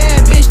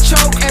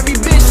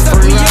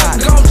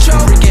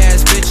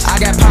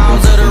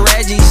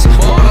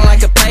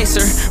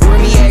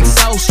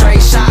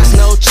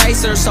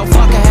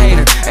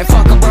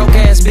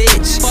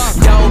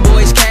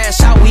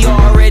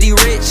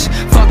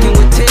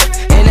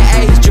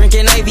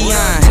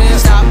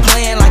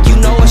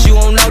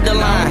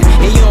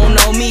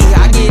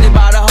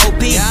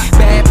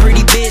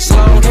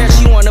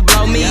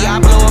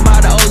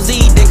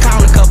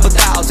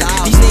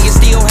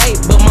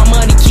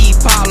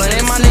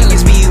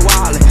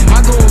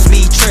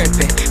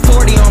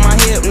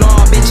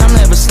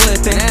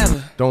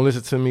Don't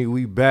listen to me.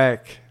 We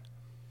back.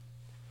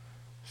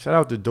 Shout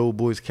out to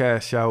Doughboys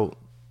Cash Out.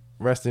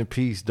 Rest in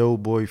peace,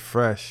 Doughboy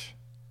Fresh.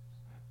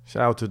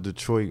 Shout out to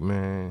Detroit,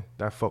 man.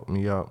 That fucked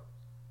me up.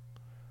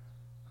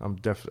 I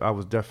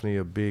was definitely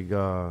a big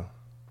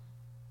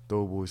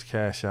Doughboys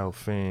Cash Out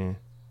fan.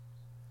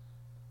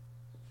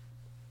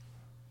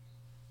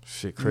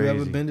 Shit crazy.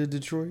 You ever been to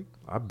Detroit?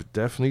 I've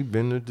definitely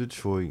been to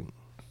Detroit.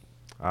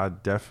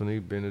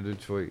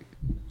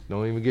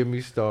 Don't even get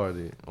me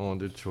started on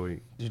Detroit.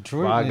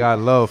 Detroit. But I got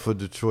love for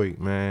Detroit,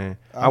 man.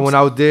 I went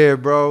out there,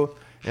 bro,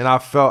 and I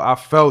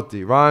felt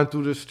it. Riding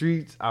through the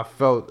streets, I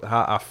felt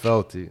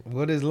it.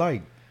 What is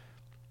like?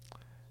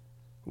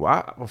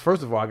 Well,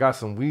 first of all, I got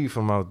some weed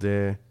from out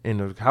there, and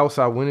the house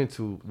I went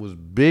into was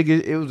big.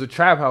 It was a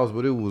trap house,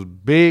 but it was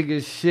big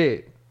as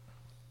shit.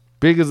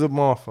 Big as a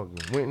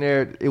motherfucker. Went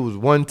there, it was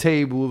one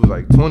table, it was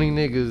like 20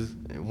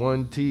 niggas and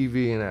one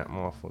TV in that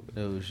motherfucker.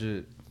 Oh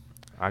shit.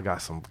 I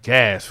got some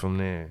gas from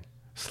there.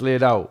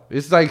 Slid out.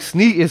 It's like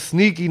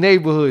sneaky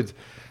neighborhoods.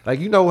 Like,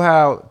 you know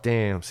how,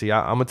 I'm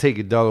gonna take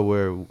it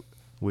Delaware,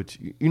 which,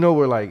 you know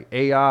where like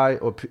AI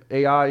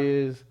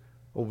is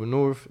over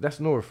north? That's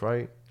north,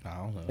 right? I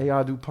don't know.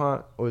 AI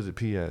DuPont, or is it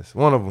PS?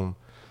 One of them.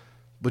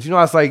 But you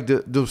know, it's like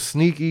the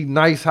sneaky,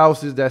 nice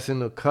houses that's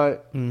in the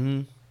cut.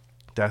 Mm-hmm.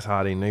 That's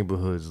how they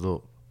neighborhoods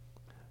look.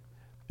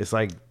 It's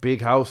like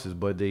big houses,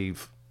 but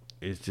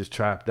it's just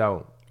trapped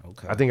out.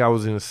 Okay. I think I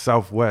was in the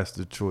southwest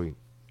Detroit.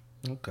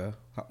 Okay.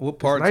 What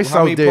parts? nice how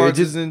out many there. parts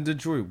is in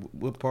Detroit?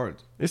 What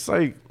parts? It's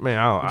like, man,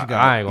 What you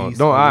got, I ain't gonna. east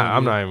Don't or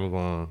I'm west? not even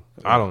going.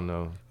 I don't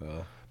know.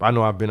 But I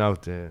know I've been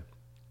out there.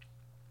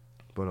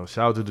 But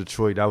shout out to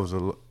Detroit. That was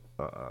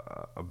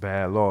a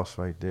bad loss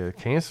right there.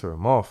 Cancer, a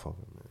motherfucker,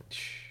 man.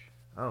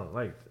 I don't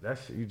like that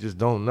shit. You just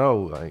don't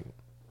know. Like,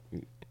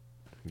 you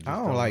just I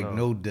don't like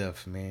know. no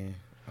death, man.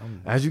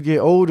 As you get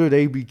older,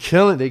 they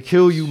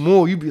kill you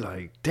more. You be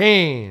like,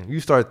 damn. You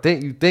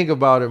think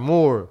about it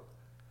more.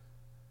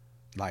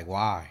 Like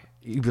why?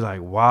 You be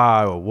like,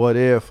 why or what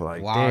if?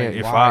 Like, Why?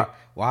 damn,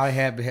 Why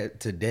have it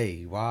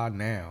today? Why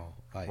now?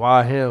 Like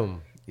why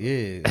him?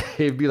 Yeah,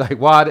 It'd be like,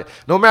 why?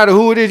 No matter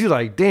who it is, you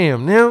like,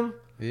 damn, them.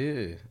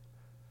 yeah.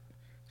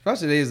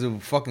 Especially they's a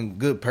fucking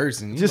good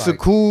person. You Just like, a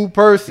cool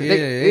person. Yeah,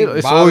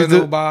 It's bother always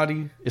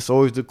nobody. It's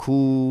always the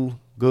cool,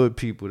 good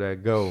people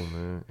that go,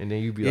 man. And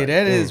then you be Yeah, like,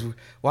 that damn. is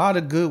why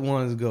the good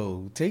ones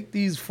go. Take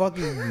these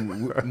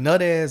fucking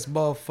nut ass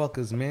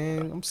motherfuckers,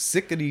 man. I'm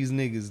sick of these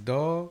niggas,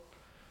 dog.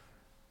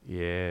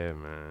 Yeah,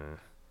 man.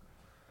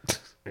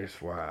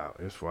 It's wild.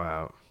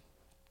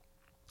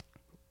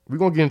 We're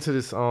gonna get into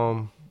this.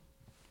 We're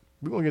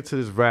gonna get to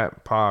this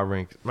rap power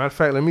rank. Matter of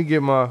fact, let me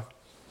get my.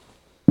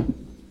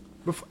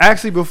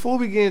 Actually, before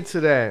we get into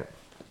that,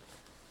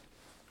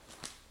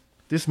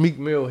 this Meek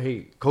Mill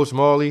hate, Coach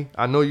Marley.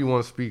 I know you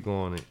want to speak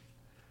on it.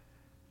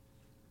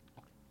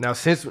 Now,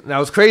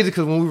 it's crazy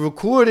because when we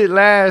recorded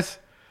a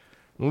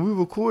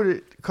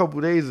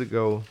couple days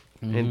ago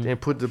and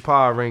put the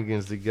power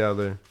rankings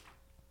together,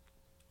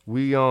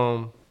 we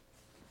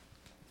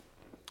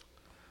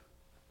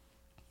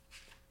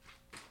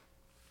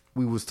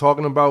was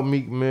talking about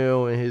Meek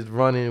Mill and his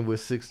run-in with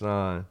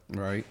 6ix9ine.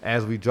 Right.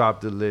 As we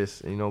dropped the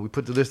list. You know, we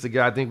put the list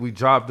together. I think we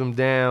dropped them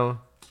down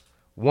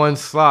one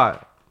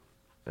slot.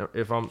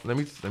 Let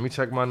me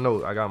check my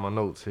notes. I got my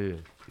notes here.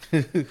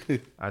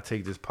 I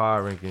take this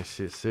power ranking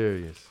shit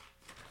serious.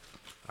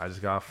 I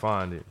just gotta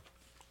find it.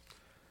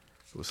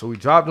 So we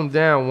dropped him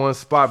down one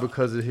spot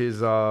because of his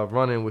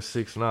run-in with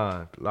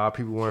 6ix9ine. A lot of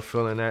people weren't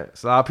feeling that.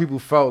 So a lot of people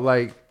felt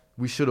like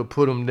we should have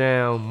put him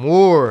down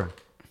more.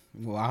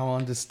 Well, I don't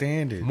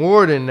understand it.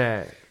 More than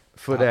that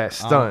for that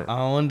stunt. I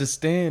don't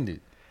understand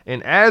it.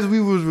 And as we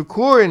was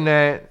recording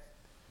that,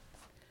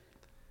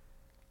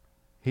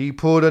 he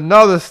pulled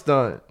another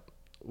stunt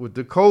with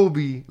the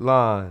Kobe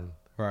line.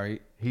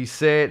 Right. He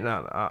said,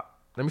 let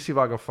me see if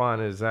I can find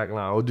the exact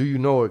line. Or do you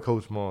know it,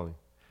 Coach Marley?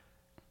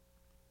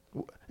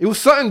 It was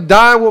something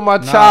dying with my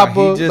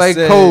chopper like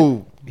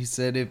Kobe. He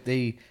said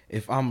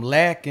if I'm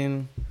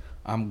lacking,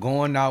 I'm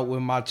going out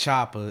with my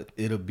chopper,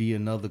 it'll be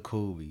another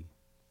Kobe.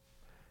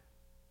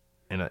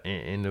 And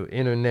the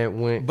internet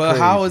went But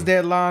crazy. how is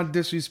that line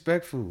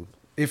disrespectful?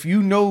 If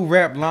you know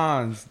rap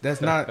lines,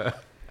 that's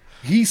not.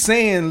 He's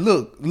saying,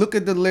 look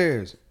at the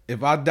lyrics.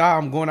 If I die,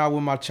 I'm going out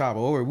with my chopper.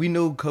 Or we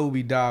know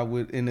Kobe died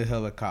in the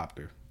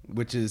helicopter,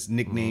 which is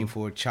nickname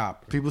for a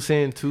chopper. People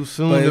saying too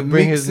soon But to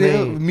bring his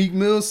name. Meek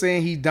Mill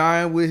saying he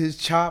dying with his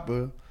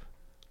chopper,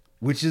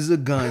 which is a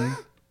gun.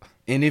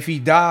 And if he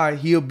die,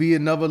 he'll be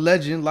another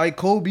legend like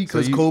Kobe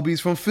because Kobe's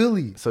from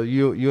Philly. So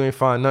you ain't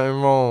find nothing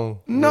wrong.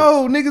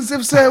 No, niggas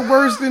have said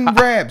worse than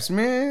raps,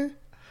 man.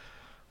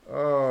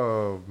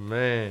 Oh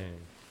man,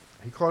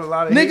 he caught a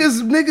lot of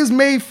Niggas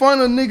made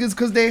fun of niggas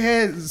because they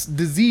had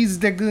diseases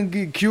that couldn't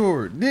get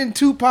cured. Then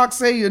Tupac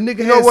say a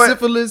nigga had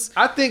syphilis.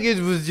 I think it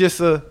was just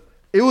a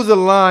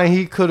line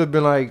he could have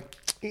been like,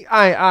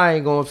 I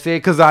ain't gonna say it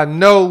because I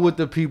know what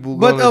the people.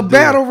 But gonna a do.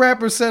 battle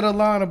rapper said a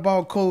line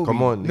about Kobe.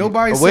 Come on,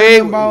 nobody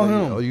said about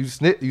him. You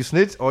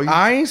snitch? Or you?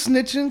 I ain't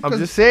snitching. I'm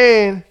just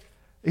saying.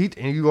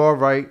 And you all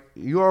right.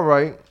 You all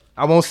right.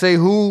 I won't say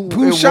who.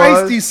 Pooh it was.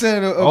 Shiesty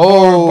said a bar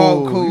Oh,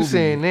 about Kobe. you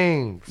saying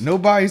names?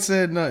 Nobody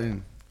said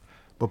nothing.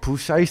 But Pooh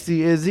Shiesty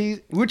is he?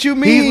 What you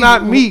mean? He's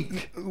not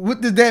Meek.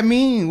 What does that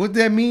mean? What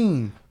that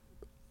mean?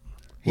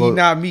 He Well,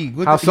 not Meek.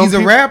 how some He's a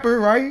people- rapper,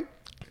 right?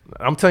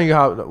 I'm telling you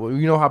how.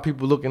 You know how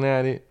people looking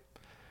at it.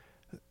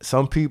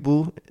 Some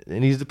people,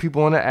 and these are the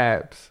people on the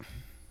apps.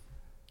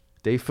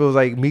 They feel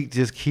like Meek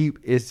just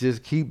keep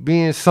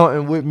being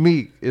something with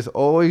Meek. It's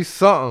always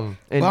something,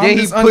 and But then I'm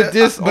he just put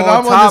this on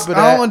I'm top of I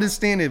that. don't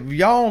understand it. If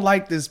y'all don't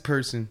like this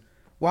person,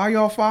 why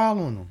y'all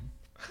following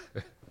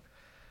them?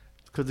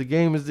 Because the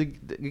game is the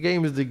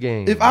game is the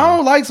game. If I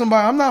don't like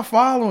somebody, I'm not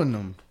following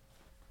them.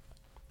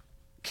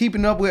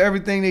 Keeping up with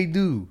everything they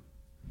do.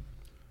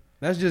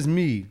 That's just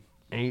me.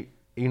 and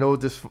you know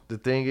what the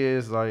thing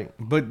is, like,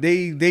 But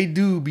they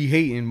do be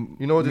hating.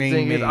 you know what the main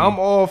thing is. man. I'm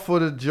all for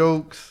the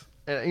jokes,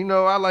 and you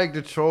know I like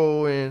the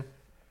troll, and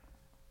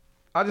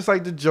I just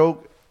like the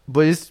joke.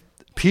 But it's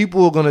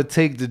people are gonna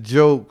take the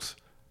jokes,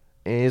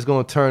 and it's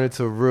gonna turn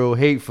into real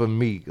hate for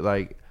Meek.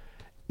 Like,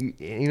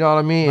 you know what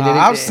I mean? And then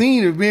I've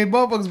seen it, man.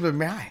 Motherfuckers, but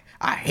man,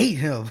 I hate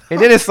him. And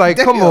then it's like,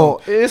 come Damn.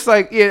 on. It's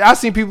like, yeah, I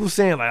seen people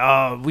saying like,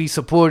 oh, we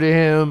supported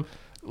him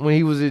when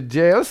he was in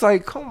jail. It's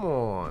like, come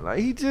on. Like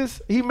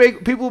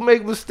people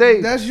make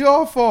mistakes. That's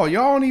your fault.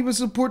 Y'all don't even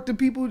support the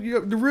people,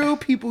 the real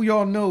people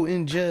y'all know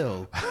in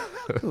jail.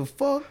 The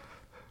fuck?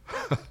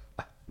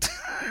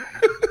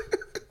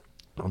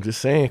 I'm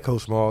just saying,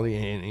 Coach Marley,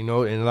 and you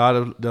know, and a lot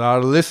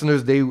of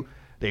listeners, they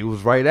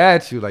was right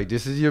at you. Like,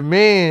 this is your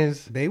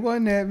man's. They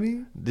wasn't at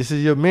me. This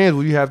is your man's.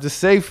 What you have to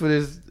say for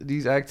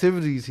these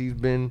activities he's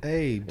been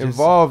Hey, just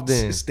involved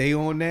in. Stay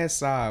on that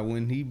side.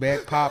 When he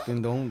back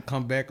popping, don't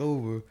come back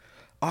over.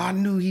 Oh, I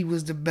knew he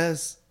was the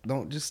best.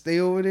 Don't just stay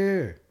over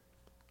there.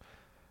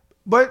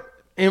 But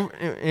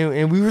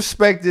and we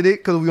respected it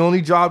because we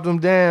only dropped him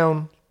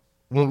down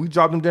when we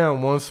dropped him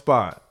down one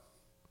spot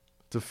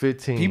to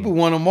 15. People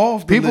want him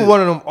off. The People list.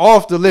 wanted him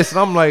off the list, and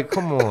I'm like,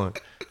 come on,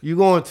 you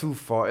going too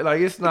far.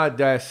 Like, it's not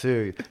that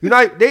serious. You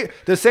know,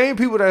 the same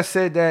people that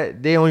said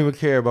that, they don't even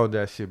care about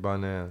that shit by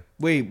now.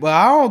 Wait, but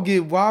I don't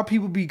get why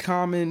people be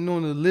commenting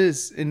on the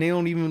list and they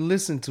don't even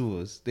listen to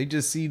us. They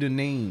just see the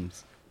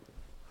names.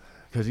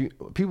 Because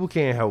people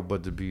can't help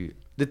but to be.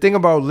 The thing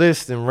about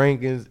lists and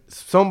rankings,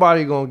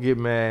 somebody gonna get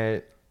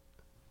mad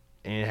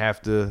and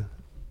have to.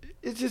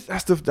 It's just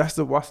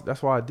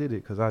that's why I did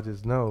it, because I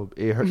just know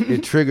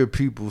it triggered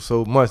people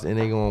so much, and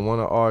they gonna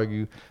want to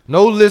argue.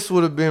 No list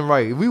would have been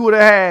right if we would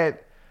have had.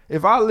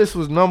 If our list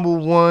was number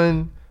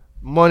one,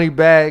 money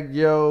bag,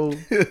 yo,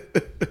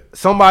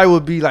 somebody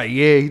would be like,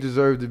 yeah, he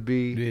deserved to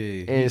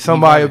be, Yeah, and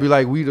somebody would be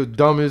like, we the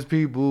dumbest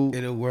people.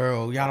 In the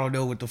world, y'all don't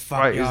know what the fuck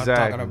Right, y'all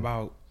exactly. talking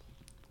about.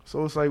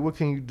 So it's like, what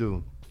can you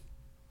do?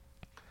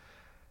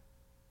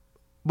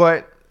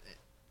 But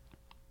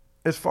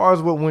as far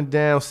as what went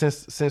down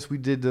since we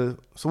did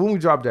so when we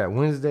dropped that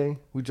Wednesday,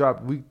 we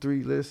dropped week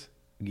 3 list.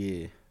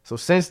 Yeah. So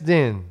since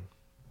then,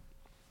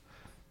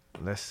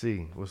 let's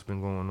see what's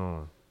been going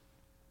on.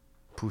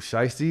 Pooh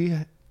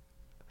Shiesty,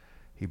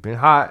 he been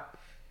hot.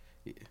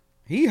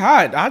 He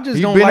hot. I just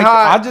He don't been like.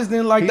 hot. I just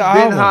didn't like He the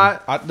been album.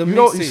 hot. The You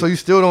know, mixtape. so you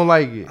still don't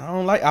like it, I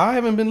don't like. I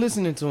haven't been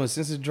listening to him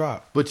since it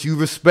dropped. but you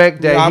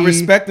respect that. I he,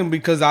 respect him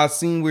because I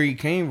seen where he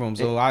came from.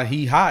 So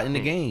he hot in the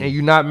game. and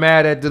you're not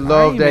mad at the I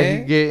love ain't that mad.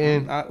 he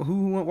getting.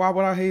 Why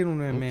would I hate on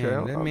that man?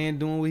 Okay, That man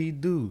doing what he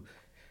do.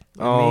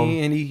 I Um,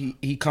 mean, and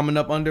he coming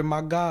up under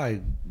my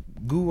guy,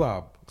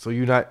 Guwap. So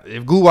you not,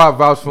 if Guwap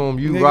vouch for him,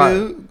 you right.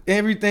 Nigga,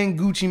 everything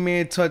Gucci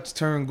Man touch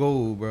turn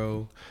gold,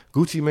 bro.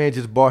 Gucci Man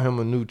just bought him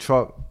a new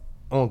truck.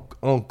 On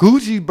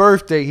Gucci's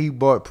birthday, he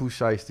bought Pooh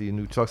Shiesty a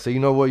new truck. So you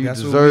know what? You That's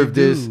what deserve we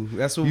this. do.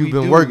 That's what You've we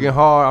been do. working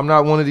hard. I'm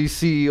not one of these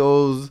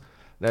CEOs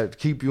that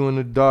keep you in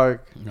the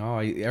dark. No,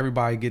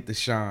 everybody get the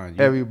shine.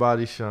 You-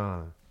 Everybody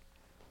shine.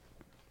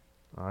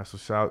 All right, so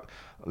shout.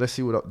 Let's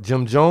see what else.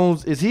 Jim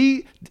Jones,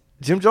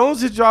 Jim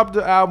Jones just dropped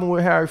the album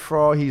with Harry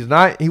Fraud. He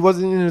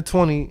wasn't in the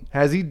 20.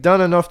 Has he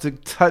done enough to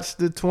touch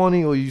the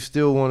 20, or you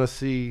still want to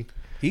see?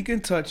 He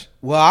can touch.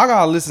 Well, I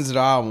gotta listen to the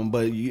album,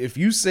 but if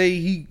you say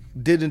he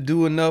didn't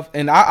do enough,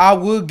 and I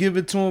will give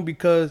it to him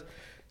because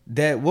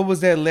what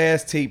was that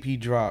last tape he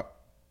dropped?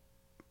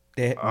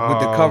 That with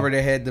the cover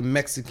that had the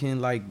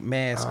Mexican like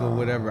mask or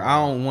whatever. I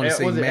don't want to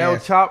say Was it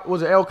mask.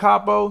 Was it El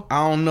Capo?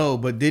 I don't know,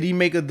 but did he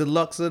make a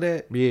deluxe of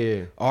that?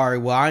 Yeah. All right.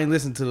 Well, I ain't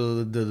listened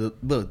to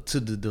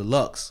the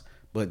deluxe,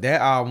 but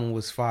that album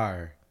was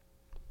fire.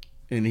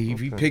 And if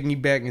he picked me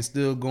back and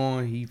still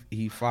going,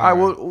 he fire. All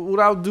right, well, what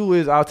I'll do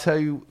is I'll tell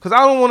you, because I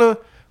don't want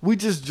to. We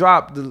just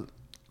dropped the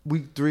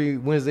week 3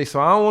 Wednesday,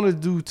 so I don't want to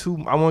do too.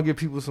 I want to give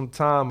people some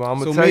time, but I'm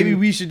gonna So tell maybe you.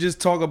 we should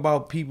just talk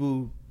about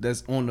people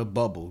that's on the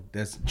bubble,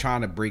 that's trying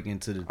to break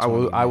into the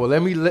 20. I will.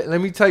 Let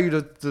me tell you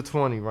the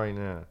 20 right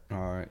now. All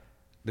right.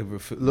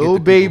 Lil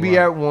Baby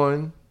at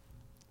 1,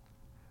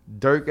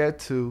 Dirk at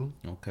 2,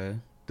 Okay.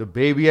 the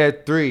Baby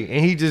at 3,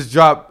 and he just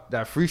dropped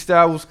that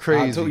freestyle was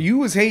crazy. So you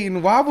was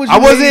hating. Why was you I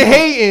wasn't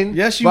hating.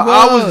 Yes, you but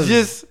was. I was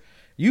just.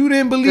 You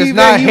didn't It's believe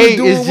not that he hate.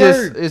 was doing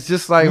work. It's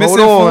just like, hold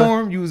on.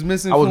 Misinformed. You was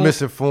misinformed. I was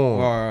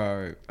misinformed.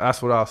 All right.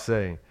 That's what I'll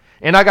say.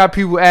 And I got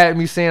people at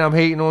me saying I'm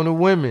hating on the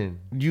women.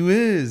 You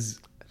is.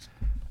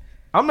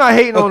 I'm not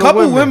hating on A the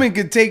couple women. women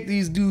could take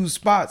these dudes'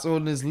 spots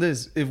on this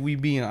list if we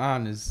being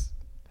honest.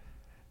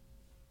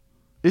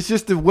 It's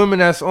just the women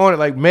that's on it.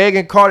 Like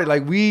Megan Carter.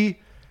 Like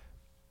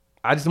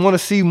I just want to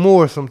see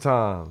more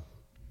sometime.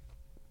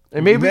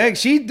 And maybe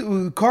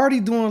Cardi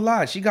doing a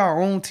lot. She got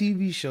her own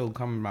TV show to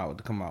come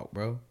out,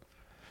 bro.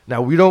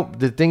 now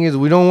the thing is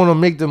we don't want to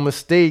make the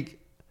mistake.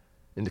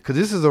 Because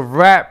this is a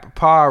rap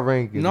power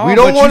ranking. No, we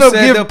don't want to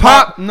give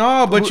pop.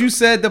 No, but you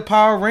said the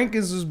power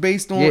rankings was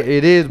based on Yeah,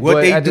 it is. what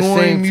But they at the doing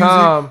same music.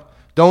 time,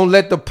 don't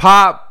let the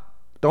pop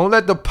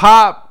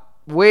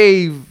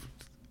wave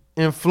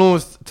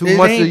influence too It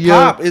much ain't of your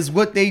pop. It's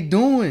what they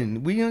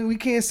doing. We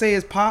can't say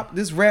it's pop.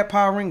 This rap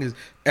power rankings.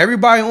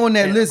 Everybody on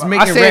that list I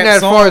making saying rap that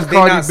as songs. far as They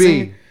Cardi not B.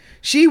 singing.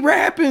 She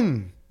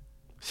rapping.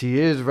 She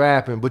is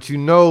rapping, but you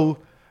know,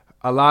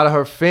 a lot of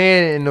her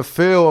fan in the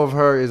feel of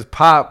her is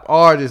pop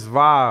artist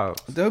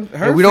vibes.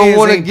 Her And we don't fans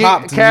want to ain't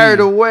pop get to carried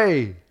me.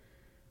 away.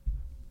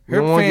 We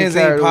Her don't wanna get fans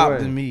carried ain't pop away.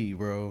 to me,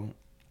 bro.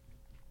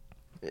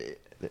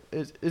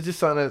 It's just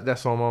something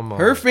that's on my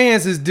mind. Her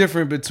fans is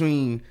different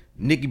between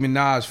Nicki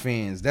Minaj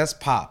fans. That's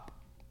pop.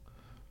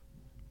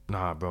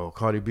 Nah, bro.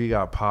 Cardi B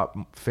got pop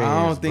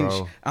fans,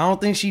 I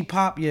don't think she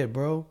pop yet,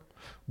 bro.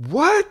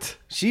 What?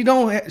 She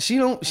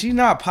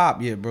not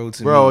pop yet, bro.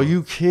 To Bro, me. are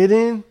you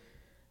kidding?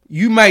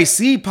 You might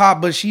see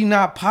pop, but she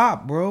not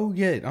pop, bro.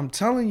 Yet I'm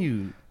telling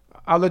you.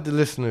 I'll let the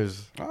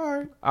listeners All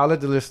right,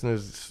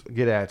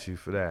 get at you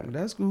for that.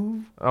 that's cool.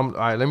 All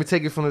right, let me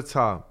take it from the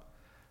top.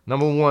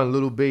 Number 1,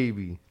 Little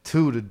Baby.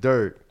 2, The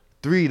Dirt.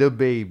 3, The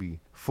Baby.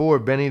 4,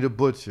 Benny the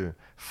Butcher.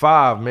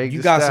 5, Meg You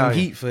Thee got some Stallion.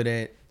 heat for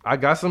that. I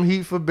got some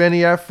heat for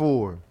Benny at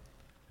 4.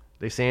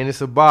 They saying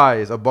it's a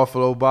bias, a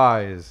Buffalo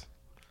bias.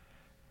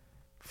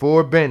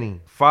 4,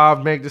 Benny.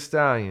 5, Meg Thee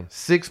Stallion.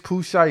 6,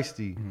 Pooh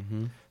Shiesty.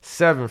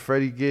 7,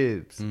 Freddie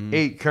Gibbs.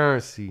 8,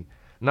 Currency.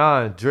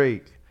 9,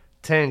 Drake.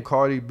 10,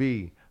 Cardi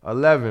B.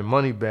 11,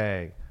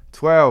 Moneybag.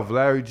 12,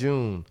 Larry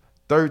June.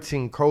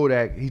 13,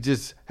 Kodak. He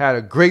just had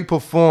a great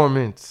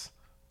performance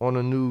on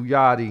the new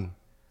Yachty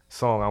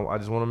song. I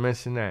just want to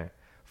mention that.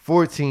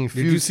 14,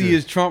 Future. Did you see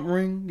his Trump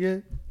ring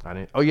yet? I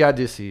didn't. Oh yeah, I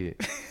did see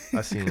it.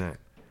 I seen that.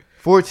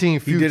 14, He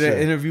Future. did an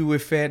interview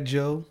with Fat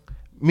Joe.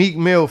 Meek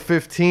Mill,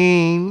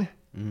 15.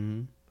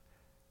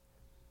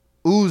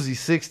 Uzi,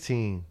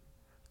 16.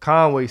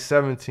 Conway,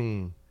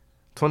 17.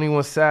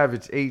 21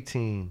 Savage,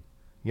 18.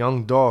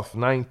 Young Dolph,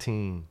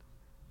 19.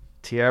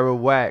 Tierra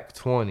Whack,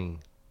 20.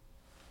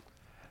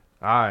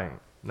 All right.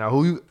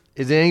 Now,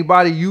 is there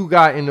anybody you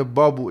got in the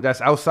bubble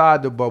that's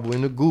outside the bubble,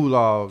 in the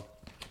gulag,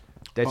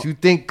 that you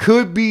think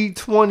could be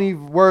 20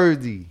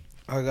 worthy?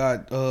 I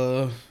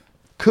got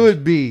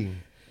Could be.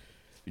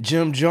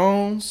 Jim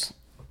Jones.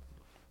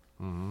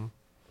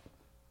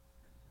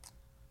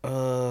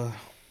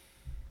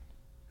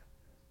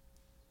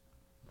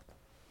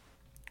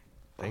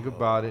 Think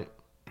about it.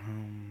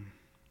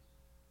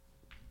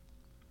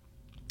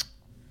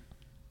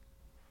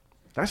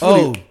 That's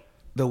really,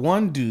 The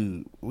one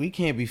dude, we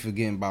can't be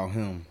forgetting about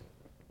him.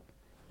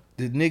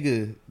 The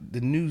nigga,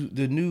 the new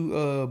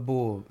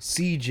boy,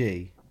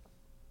 CJ.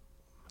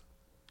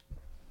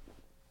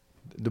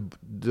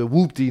 the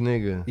whoopty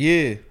nigga.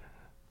 Yeah.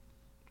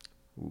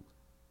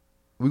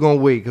 We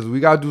gonna wait because we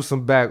gotta do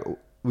some background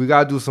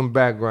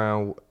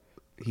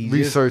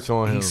research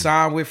on him. He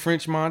signed with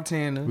French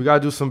Montana. We gotta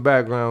do some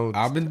background.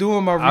 I've been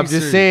doing my research. I'm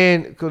just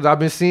saying because I've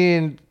been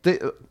seeing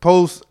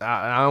posts.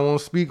 I don't want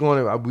to speak on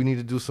it. We need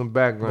to do some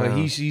background. But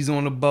he's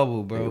on the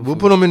bubble, bro. We'll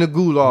put him in the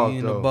gulag. He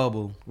in though. the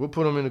bubble. We'll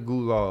put him in the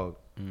gulag.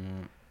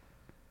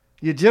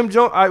 Yeah, Jim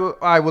Jones. All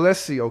right, well,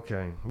 let's see.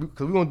 Okay,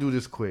 because we're gonna do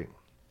this quick.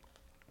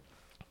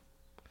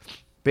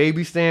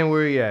 Baby staying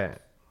where he at.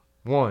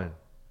 1.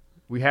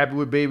 We happy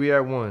with Baby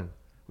at 1.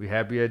 We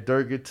happy at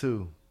Dirk at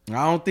 2.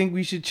 I don't think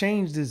we should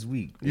change this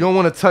week. You don't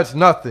want to touch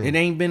nothing. It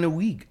ain't been a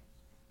week.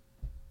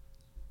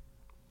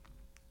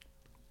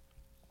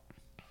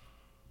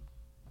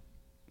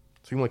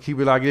 So you want to keep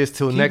it like this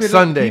till Keep next it-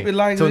 Sunday. Keep it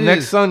like till this.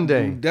 next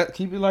Sunday.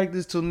 Keep it like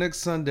this till next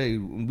Sunday.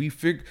 We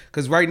figure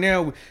because right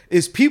now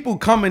it's people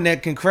coming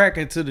that can crack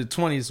into the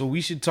 20s. So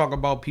we should talk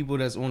about people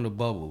that's on the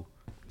bubble.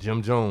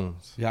 Jim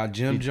Jones. Yeah,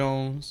 Jim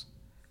Jones,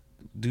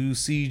 dude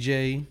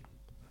CJ.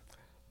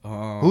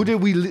 Who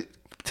did we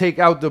take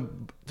out the?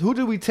 Who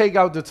did we take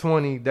out the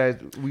 20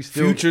 that we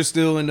still? Future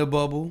still in the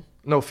bubble.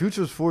 No,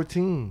 Future's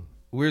 14.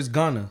 Where's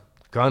Gunna?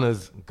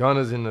 Gunna's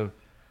in the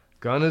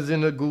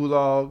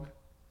gulag.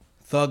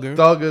 Thugger.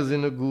 Thugger's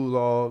in the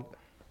gulag.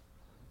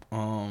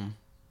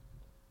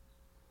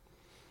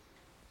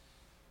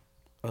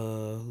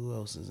 Who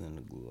else is in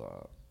the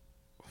gulag?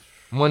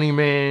 Money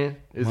Man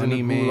is Money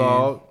in the Man.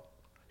 gulag.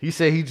 He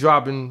said he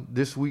dropping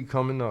this week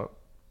coming up.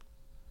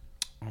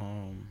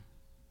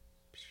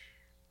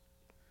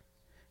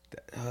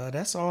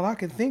 That's all I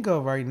can think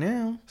of right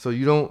now. So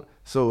you don't.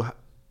 So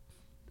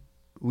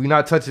we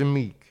not touching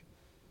Meek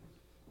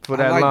for I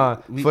that like- line.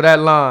 we- For that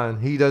line,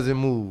 he doesn't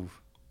move.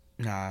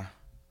 Nah,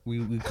 We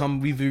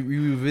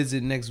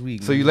revisit next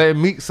week. So man. you let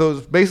Meek. So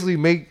it's basically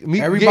Meek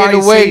Everybody's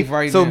getting away. safe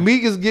right so now.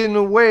 Meek is getting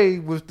away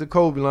with the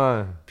Kobe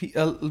line.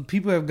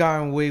 People have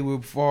gotten away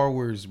with far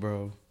worse,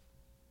 bro.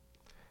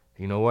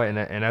 You know what? And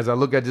as I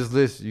look at this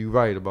list, you're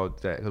right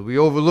about that. Because we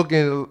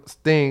overlooking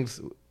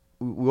things.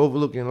 We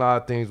overlooking a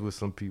lot of things with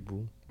some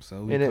people.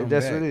 So we And come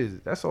that's back. what it is.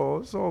 That's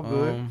all. It's all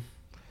good.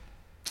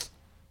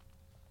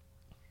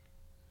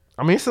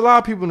 I Um, mean, it's a lot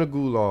of people in the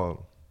gulag.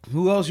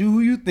 Who else? Who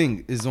you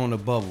think is on the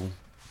bubble,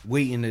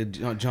 waiting to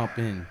jump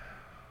in?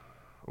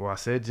 Well, I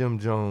said Jim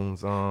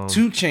Jones. 2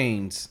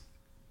 Chainz.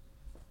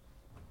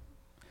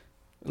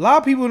 A lot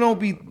of people don't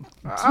be 2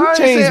 I ain't Chainz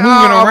saying-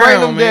 moving I'll write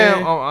around, them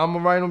man. down. I'm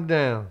gonna write them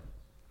down.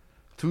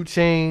 2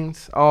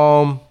 Chainz.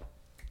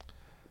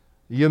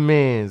 Your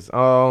man's.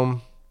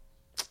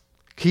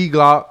 Key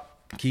Glock.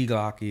 Key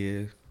Glock,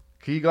 yeah.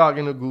 Key Glock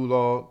in the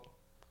gulag.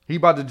 He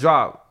about to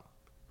drop.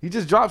 He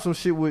just dropped some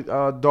shit with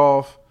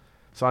Dolph.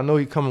 So I know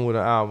he coming with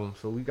an album.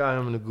 So we got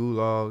him in the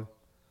gulag.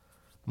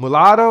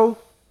 Mulatto.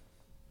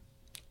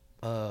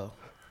 I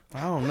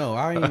don't know.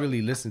 I ain't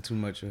really listened too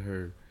much of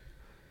her.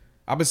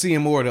 I've been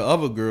seeing more of the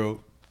other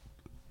girl.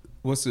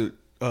 What's it?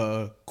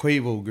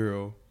 Quavo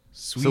girl.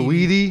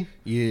 Saweetie.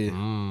 Yeah.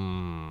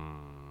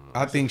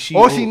 I think she.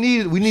 All she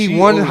needed, we need she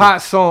one old.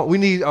 hot song. We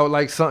need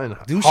like something.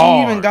 Do she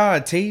hard. even got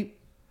a tape?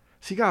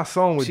 She got a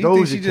song with She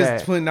thinks Doja she Cat.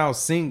 just putting out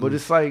singles. But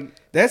it's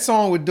like that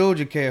song with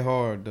Doja Cat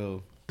hard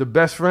though. the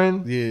best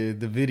friend. Yeah,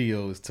 the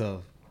video is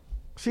tough.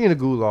 She in the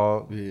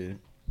gulag.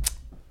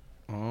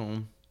 Yeah.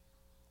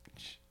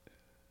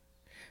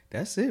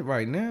 That's it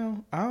right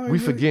now. We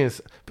forgetting.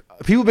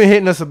 People been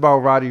hitting us about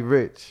Roddy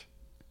Ricch.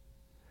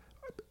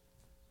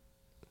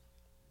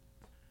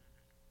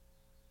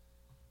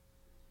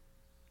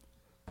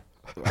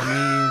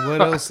 I mean,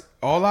 what else?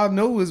 All I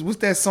know is what's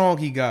that song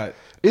he got?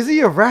 Is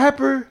he a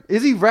rapper?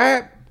 Is he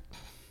rap?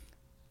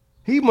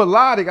 He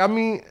melodic. I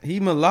mean, He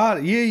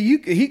melodic. Yeah,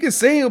 he can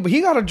sing, but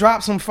he gotta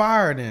drop some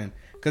fire then.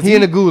 Cause He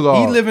in the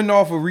gulag. He living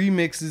off of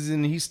remixes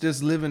and he's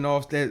just living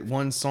off that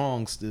one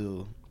song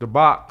still. the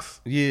box.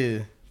 Yeah.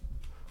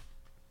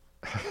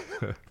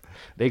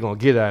 They gonna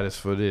get at us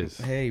for this.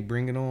 Hey,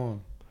 bring it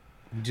on.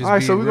 Just All right,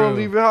 be so we're gonna real.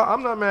 leave it how.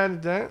 I'm not mad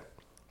at that.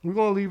 We're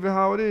gonna leave it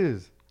how it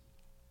is.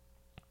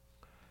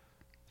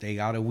 They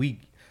got a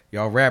week.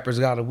 Y'all rappers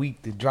got a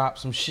week to drop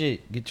some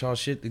shit. Get y'all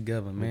shit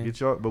together, man. Get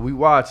y'all, but we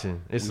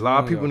watching. It's a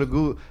lot of people in the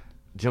Google.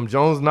 Jim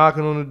Jones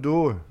knocking on the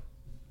door.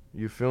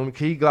 You feel me?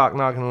 Key Glock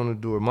knocking on the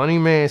door. Money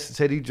Man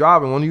said he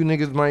dropping. One of you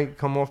niggas might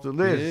come off the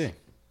list. Yeah.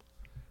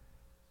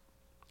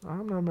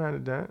 I'm not mad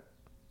at that.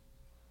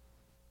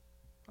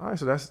 All right,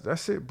 so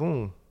that's it.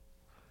 Boom.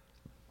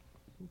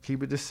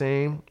 Keep it the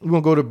same. We're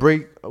gonna go to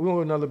break. We're gonna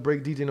go another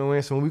break. DJ No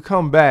Answer. When we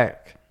come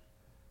back,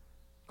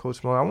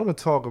 Coach Mo, I want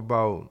to talk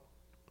about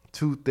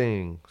 2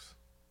 things.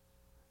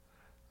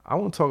 I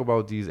want to talk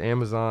about these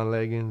Amazon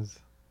leggings.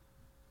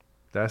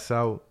 That's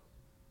out.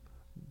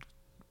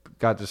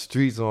 Got the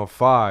streets on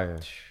fire.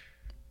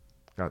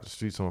 Got the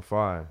streets on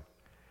fire.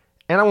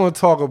 And I want to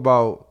talk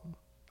about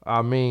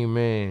our main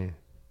man,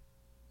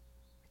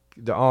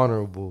 the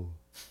Honorable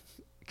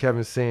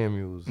Kevin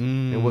Samuels,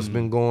 and what's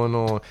been going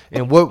on.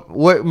 And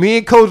what me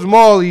and Coach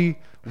Marley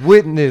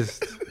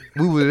witnessed.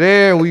 We were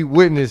there and we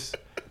witnessed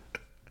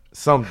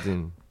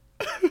something.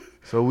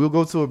 So we'll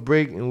go to a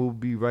break and we'll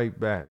be right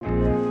back. Yeah.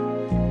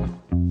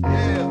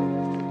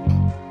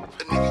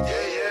 A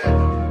nigga, yeah.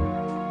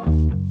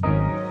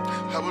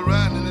 How we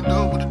riding in the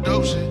dope with the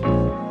dope shit.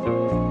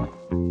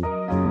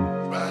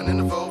 Riding in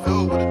the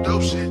Volvo with the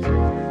dope shit.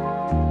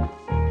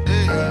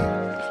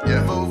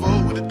 Yeah,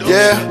 Volvo with the dope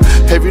shit.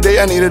 Every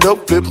day I need a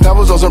dope flip. I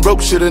was on some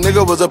broke shit. A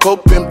nigga was a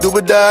pope pimp. Do or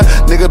die.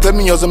 Nigga put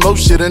me on some more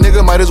shit. A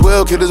nigga might as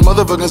well kill his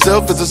motherfucking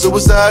self. It's a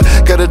suicide.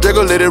 Got a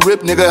Draco, let it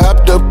rip. Nigga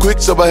hopped up quick,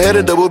 so I had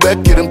to double back.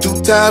 Hit him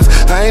 2 times.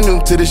 I ain't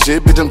new to this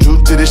shit, bitch. I'm true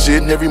to this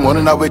shit. And every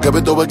morning I wake up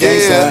and throw a gang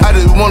sign. I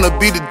just wanna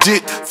be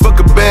legit. Fuck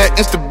a bad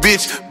insta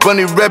bitch.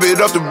 Bunny rabbit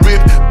off the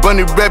rip.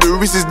 Bunny rabbit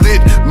wrist is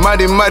lit.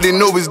 Mighty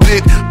know it's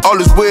lit. All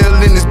is well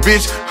in this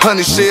bitch.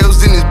 100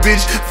 shells in this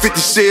bitch.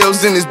 50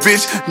 shells in this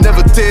bitch.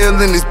 Never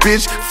tell in this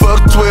bitch.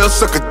 Fuck 12,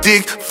 suck a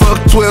dick. Fuck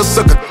 12,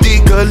 suck a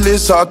dick.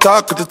 Cutlass, hard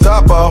talk, with the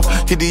top off.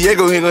 Hit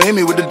Diego, he gon' hit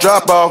me with the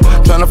drop off.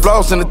 Tryna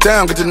floss in the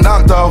town, get you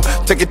knocked off.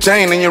 Take your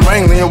chain and your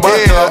ring and your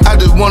watch off. I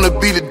just wanna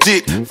be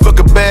legit. Fuck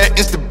a bad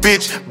insta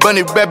bitch.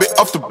 Bunny rabbit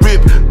off the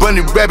rip.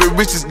 Bunny rabbit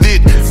wrist is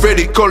lit.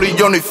 Freddie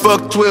Corleone,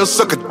 fuck 12,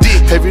 suck a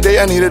dick. Every day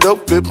I need a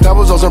dope flip. I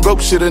was on some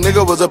broke shit. A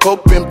nigga was a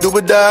pope pimp. Do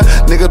or die.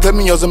 Nigga put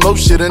me on some more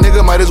shit. A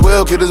nigga might as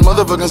well kill his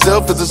motherfucking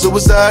self. It's a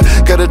suicide.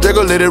 Got a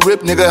Draco, let it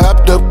rip. Nigga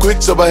hopped up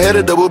quick, so I had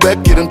to double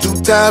back. Hit him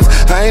 2 times.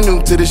 I ain't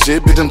new to this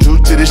shit, bitch. I'm true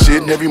to this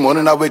shit. And every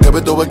morning I wake up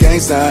and throw a gang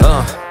sign.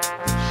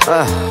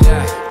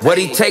 What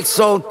he takes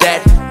on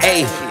that,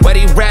 ayy, what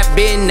he rap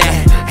in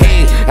that,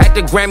 hey, At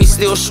the Grammy,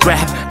 still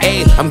strapped.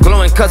 Ayy, I'm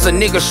glowing cause a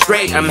nigga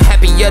straight. I'm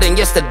happier than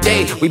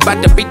yesterday. We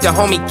bout to beat the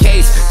homie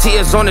case.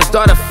 Tears on his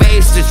daughter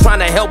face, just trying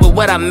to help with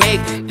what I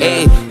make.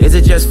 Ayy, is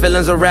it just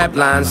feelings or rap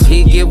lines?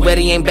 He get wet,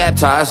 he ain't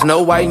baptized.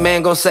 No white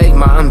man gon' save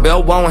mine.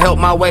 Belt won't help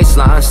my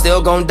waistline.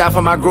 Still gon' die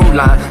for my groove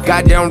line.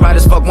 Goddamn right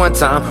as fuck one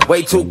time.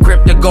 Way too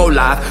crip to go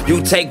live.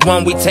 You take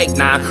one, we take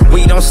 9.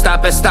 We don't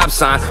stop at stop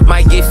sign.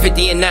 Might get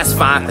 50 and that's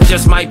fine. I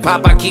just might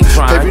pop, I keep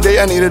trying. Every day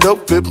I need a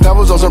dope flip. I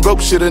was on some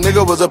broke shit. A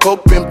nigga was a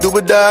poke pimp, do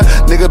or die.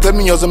 Nigga put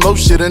me on some more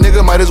shit. A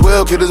nigga might as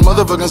well kill his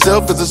motherfucking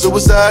self. It's a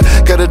suicide.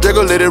 Got a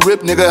Draco, let it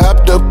rip. Nigga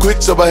hopped up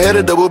quick, so I had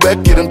to double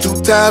back, get him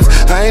 2 times.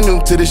 I ain't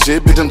new to this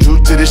shit, bitch. I'm true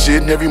to this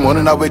shit. And every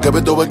morning I wake up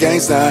and throw a gang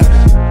sign.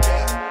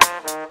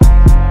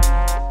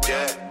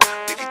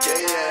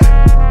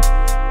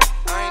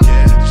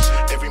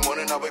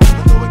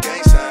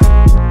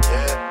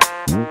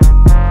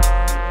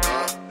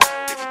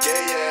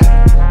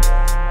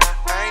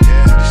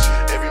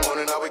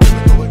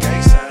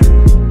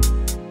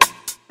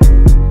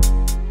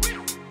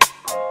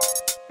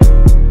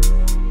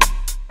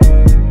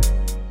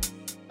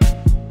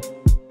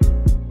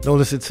 Don't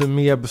listen to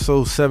me,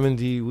 episode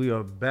 70. We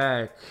are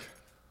back.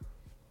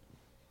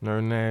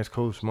 Nerd Nash,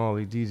 Coach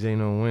Molly, DJ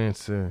No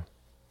Answer.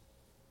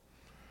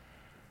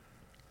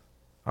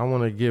 I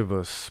want to give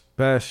a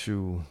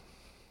special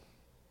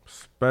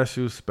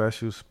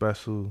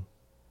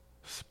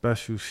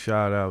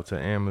shout out to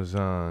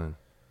Amazon.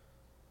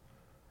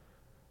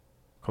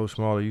 Coach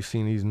Molly, you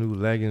seen these new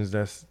leggings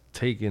that's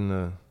taking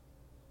the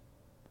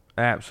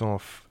apps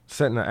on,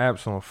 setting the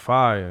apps on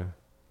fire.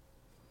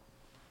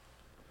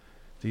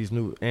 These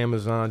new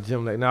Amazon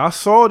gym leggings. Now I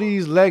saw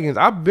these leggings.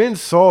 I've been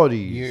saw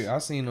these. Yeah, I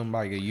seen them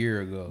like a year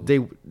ago.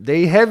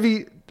 They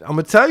heavy. I'm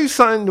gonna tell you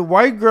something. The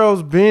white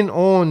girls been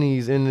on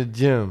these in the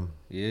gym.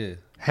 Yeah,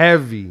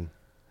 heavy.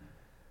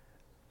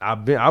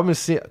 I've been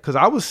seeing, cause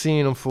I was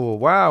seeing them for a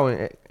while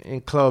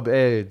in Club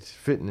Edge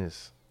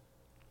Fitness.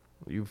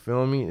 You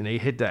feel me? And they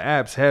hit the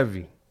apps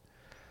heavy.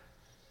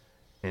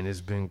 And it's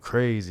been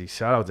crazy.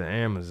 Shout out to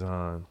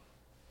Amazon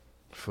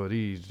for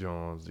these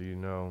Jones. You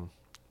know.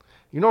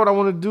 You know what I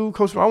want to do,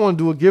 Coach? I want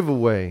to do a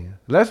giveaway.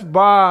 Let's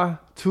buy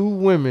 2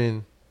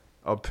 women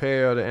a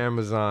pair of the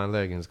Amazon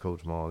leggings,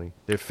 Coach Molly.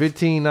 They're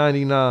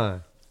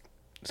 $15.99.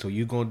 So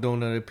you gonna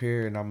donate a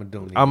pair, and I'm gonna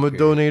donate. I'm gonna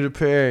donate a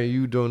pair, and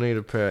you donate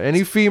a pair.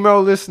 Any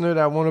female listener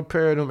that want a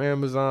pair of them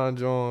Amazon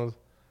Jones,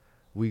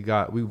 we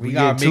got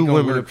 2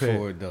 women a pair.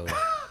 For it, though.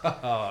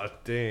 Oh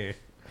damn!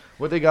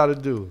 What they gotta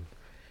do?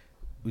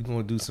 We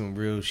gonna do some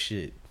real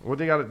shit. What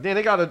they gotta? Then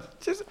they gotta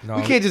just. No,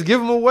 we can't just give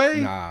them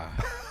away. Nah.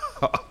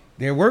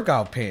 They're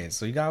workout pants,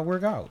 so you gotta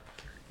work out.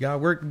 You gotta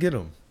work to get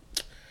them.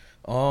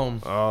 Oh,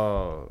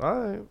 all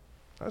right,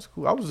 that's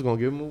cool. I was just gonna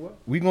give them away.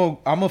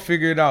 I'm gonna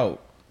figure it out.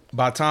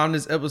 By the time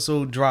this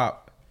episode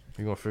drop,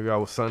 you gonna figure out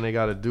what something they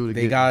gotta do to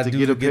get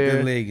a pair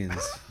the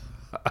leggings.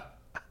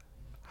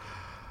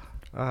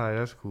 All right,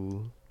 that's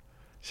cool.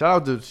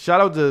 Shout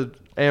out to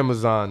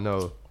Amazon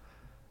though.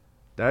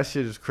 That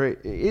shit is crazy.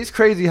 It's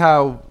crazy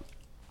how.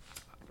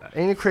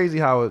 Ain't it crazy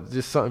how it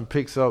just something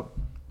picks up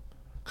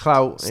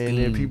clout and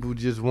then people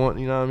just want,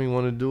 you know what I mean,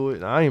 want to do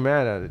it. I ain't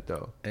mad at it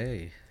though.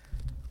 Hey,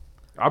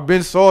 I've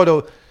been saw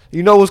though.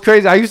 You know what's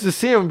crazy? I used to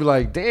see them and be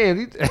like,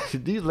 damn,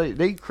 these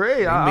they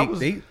crazy.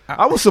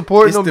 I was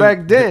supporting them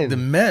back then. The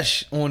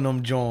mesh on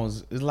them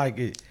Jones is like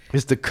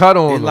it's the cut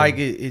on them. Like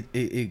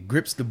it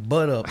grips the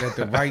butt up at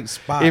the right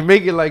spot. It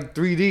make it like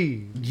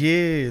 3D.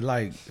 Yeah,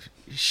 like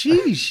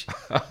sheesh.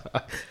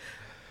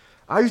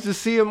 I used to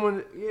see them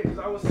cause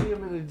I would see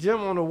them in the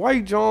gym on the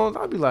white Jones.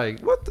 I'd be like,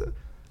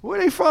 where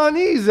they find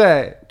these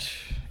at?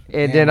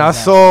 And then I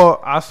saw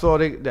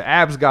the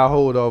apps got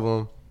hold of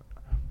them.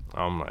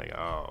 I'm like,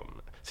 oh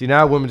man. See,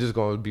 now women just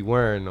gonna be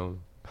wearing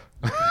them.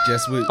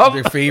 Just with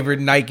their favorite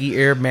Nike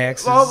Air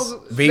Maxes,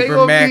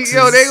 Vapor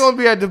Maxes. They gonna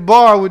be at the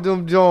bar with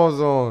them Jones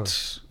on.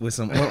 With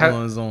some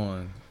ones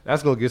on.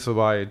 That's gonna get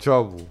somebody in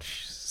trouble.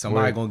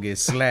 Somebody gonna get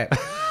slapped.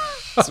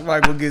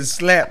 Somebody gonna get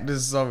slapped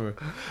this summer.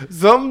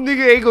 Some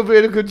nigga ain't gonna be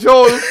able to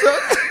control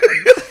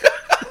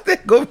himself. They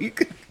gonna be...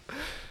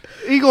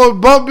 He gonna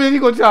bump it. He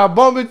gonna try to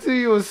bump into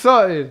you or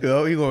something.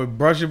 Yo, he gonna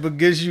brush up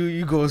against you.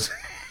 You gonna...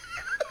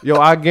 Yo,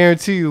 I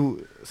guarantee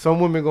you, some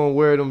women gonna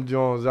wear them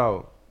Jones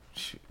out.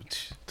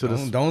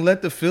 Don't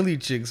let the Philly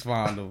chicks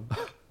find them.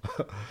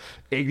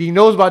 He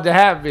knows about to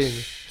happen.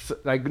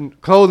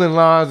 Like clothing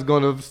lines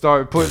gonna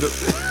start putting.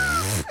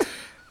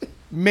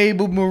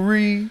 Mabel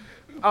Marie.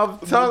 I'm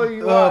telling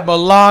you,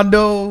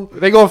 Milando.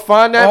 They gonna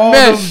find that all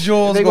mesh. Them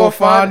Jones they gonna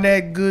find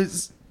that good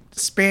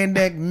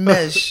spandex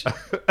mesh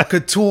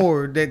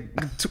couture that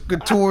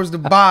coutures the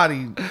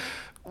body.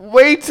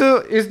 Wait till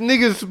it's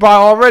niggas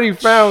already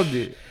found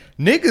it.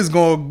 Niggas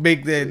gonna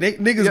make that.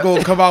 Niggas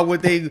gonna come out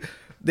with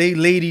they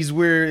ladies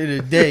wear in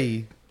a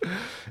day.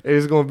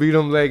 It's gonna be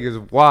them leggings.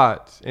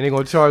 Watch, and they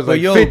gonna charge but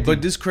like 50.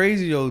 But this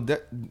crazy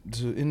that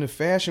in the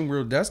fashion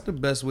world, that's the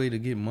best way to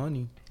get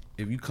money.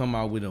 If you come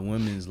out with a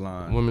women's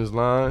line. Women's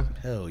line?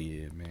 Hell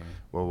yeah, man.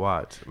 Well,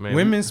 watch, man.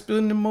 Women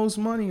spending the most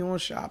money on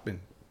shopping.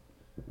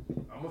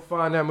 I'm gonna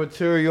find that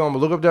material. I'm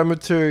gonna look up that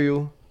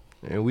material.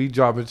 and we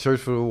dropping Church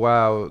for the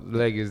Wild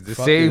leggings. The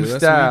Fuck same it,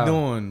 that's style. what we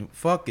doing.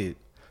 Fuck it.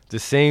 The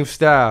same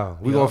style.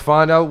 We Yup. gonna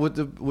find out what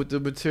the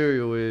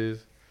material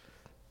is.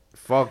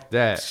 Fuck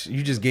that.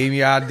 You just gave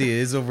me an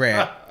idea. It's a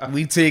wrap.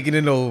 We taking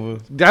it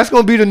over. That's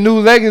gonna be the new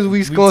leggings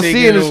we gonna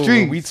taking see in it the over.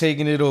 streets. We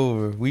taking it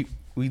over. We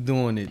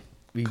doing it.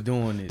 We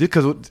doing it.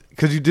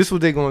 Because this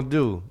what they gonna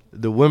do.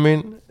 The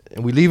women,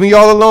 and we leaving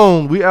y'all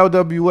alone. We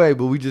LWA,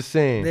 but we just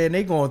saying. Then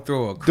they gonna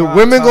throw a The crop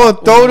women gonna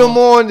top throw them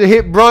on to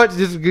hit brunch.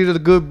 Just get a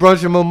good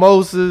brunch of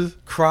mimosas.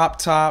 crop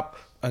top,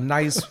 a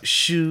nice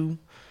shoe,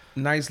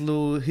 nice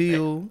little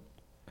heel.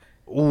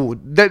 Ooh,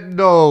 they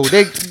Yo,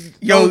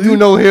 don't do you-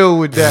 no hill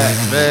with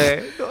that,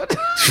 man.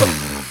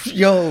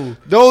 Yo,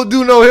 Don't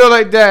do no hill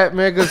like that,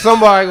 man. Cause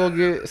somebody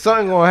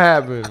something gonna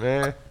happen,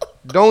 man.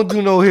 Don't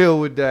do no hill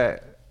with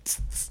that.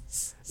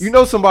 You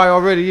know somebody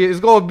already. It's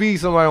gonna be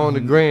somebody on the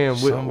gram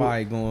with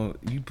somebody going.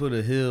 You put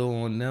a heel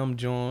on them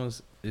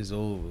joints, it's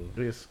over.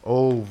 It's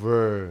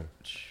over.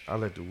 I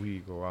let the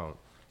weed go out.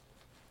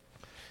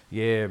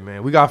 Yeah,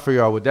 man. We gotta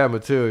figure out what that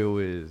material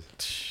is.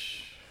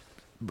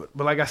 But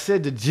like I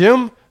said, the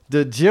gym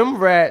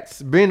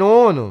rats been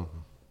on them.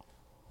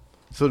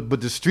 So,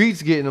 but the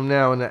streets getting them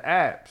now in the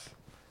apps,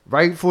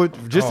 right?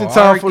 Just in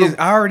time for the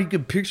I already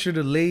could picture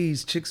the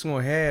lays chicks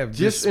gonna have.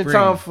 just this in spring.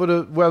 time for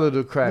the weather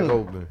to crack Look,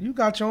 open. You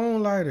got your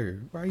own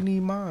lighter. Why you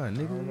need mine,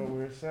 I don't know nigga?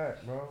 where it's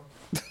at, bro.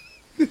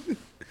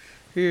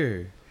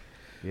 Here.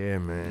 Yeah,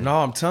 man.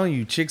 No, I'm telling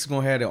you, chicks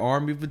gonna have the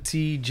army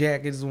fatigue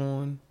jackets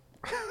on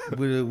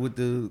with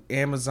the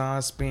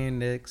Amazon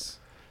spandex.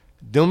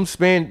 Them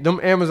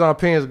Amazon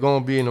pants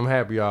gonna be in them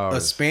happy hours.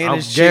 A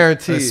Spanish I'm chick,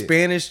 guaranteed. a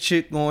Spanish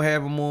chick gonna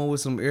have them on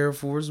with some Air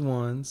Force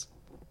Ones.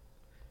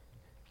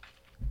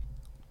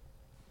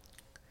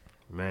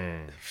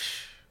 Man,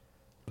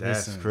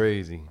 that's Listen.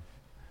 crazy.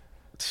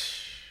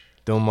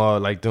 Them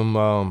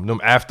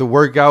after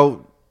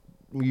workout,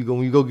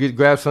 you go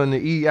grab something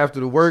to eat after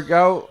the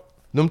workout.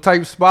 Them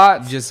type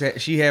spots.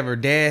 She have her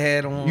dad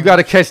hat on. You got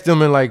to catch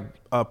them in like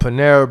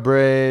Panera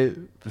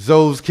Bread,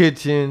 Zoe's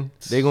Kitchen.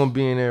 They gonna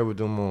be in there with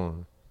them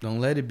on Don't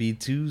let it be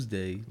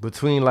Tuesday.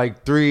 between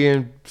like 3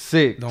 and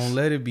 6. Don't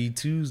let it be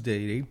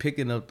Tuesday. They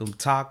picking up them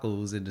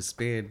tacos in the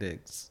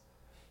spandex.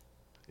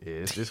 Yeah,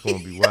 it's gonna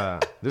be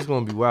wild. This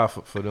gonna be wild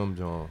for them,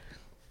 John.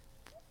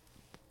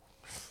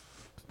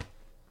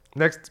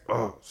 Next,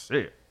 oh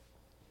shit,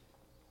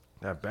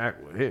 that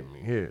back would hit me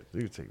here.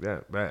 You can take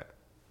that back.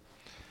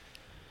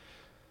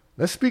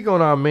 Let's speak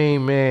on our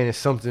main man. It's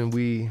something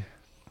that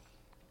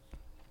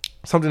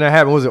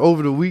happened. Was it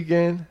over the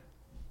weekend?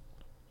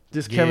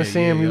 Just Kevin Yeah,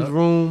 Samuels' yup.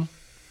 room.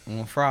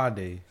 On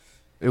Friday.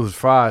 It was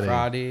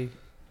Friday.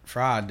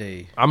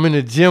 Friday. I'm in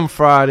the gym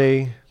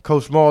Friday.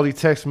 Coach Marley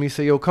texted me,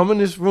 say, yo, come in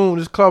this room,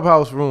 this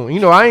clubhouse room. You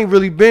know, we ain't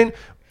really been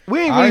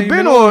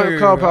on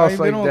Clubhouse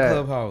like that.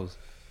 Clubhouse.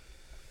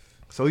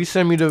 So he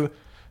sent me the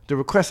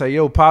request, like,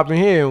 yo, pop in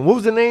here. And what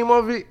was the name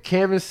of it?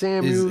 Kevin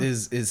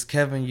Samuels. Is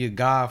Kevin your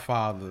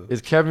godfather?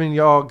 It's Kevin,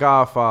 y'all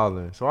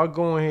godfather. So I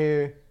go in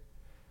here,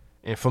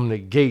 and from the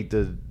gate,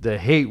 the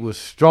hate was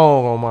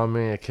strong on my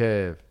man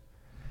Kev.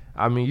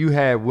 I mean, you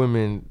had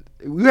women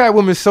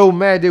so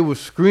mad they were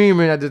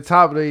screaming at the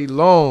top of their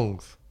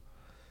lungs.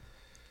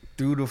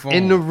 Through the phone.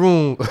 In the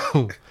room.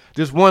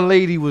 This one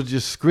lady was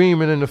just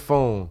screaming in the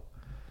phone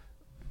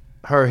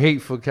her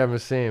hate for Kevin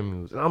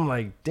Samuels. And I'm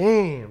like,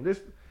 damn,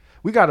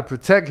 we got to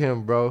protect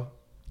him, bro.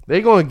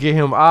 They going to get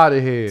him out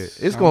of here.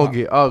 It's going to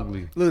get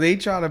ugly. Look, they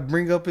try to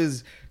bring up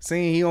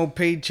saying he don't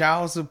pay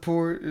child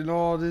support and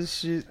all this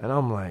shit. And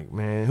I'm like,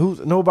 man,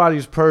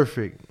 nobody's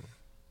perfect.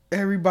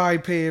 Everybody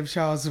paying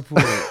child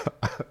support.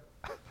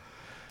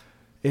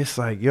 It's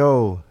like,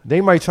 yo, they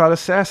might try to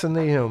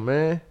assassinate him,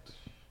 man.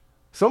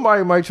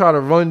 Somebody might try to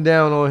run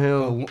down on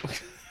him.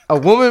 A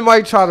woman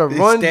might try to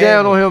run stab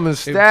down him. on him and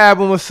stab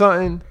him or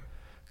something.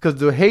 Because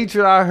the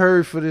hatred I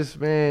heard for this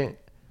man,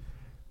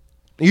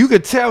 you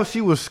could tell she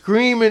was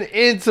screaming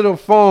into the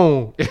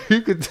phone.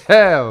 You could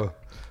tell.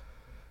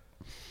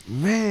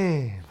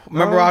 Man.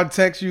 Remember bro. I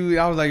text you,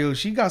 I was like, yo,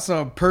 she got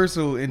something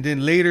personal. And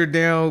then later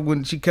down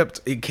when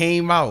it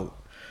came out.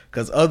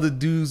 Because other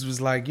dudes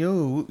was like,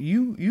 yo,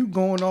 you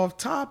going off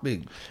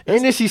topic.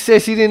 And then she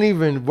said she didn't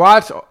even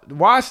watch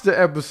the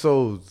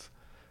episodes.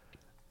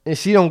 And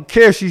she don't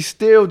care. She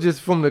still just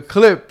from the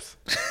clips.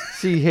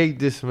 She hate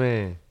this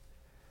man.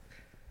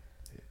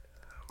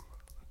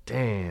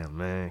 Damn,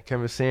 man.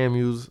 Kevin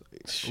Samuels,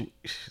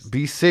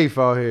 be safe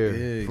out here.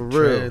 Yeah, for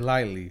tread real.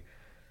 lightly.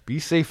 Be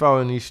safe out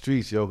in these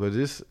streets, yo,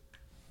 because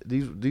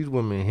these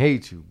women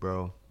hate you,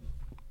 bro.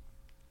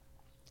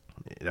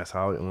 That's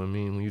how,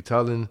 when you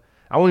telling,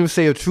 I won't even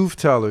say a truth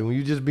teller, when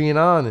you just being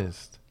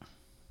honest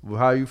with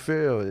how you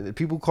feel.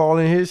 People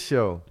calling his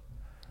show.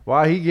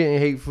 Why he getting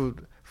hate for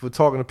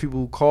talking to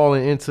people who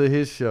calling into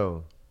his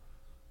show?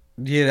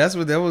 Yeah,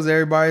 that was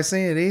everybody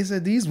saying. They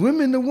said these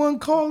women the one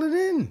calling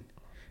in.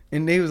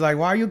 And they was like,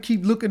 why you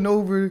keep looking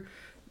over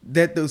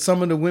that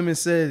some of the women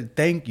said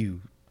thank you.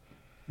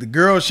 The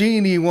girl, she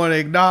didn't even want to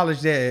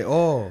acknowledge that at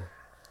all.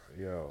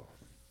 Yo,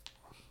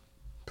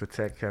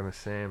 protect Kevin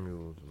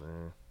Samuels,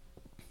 man.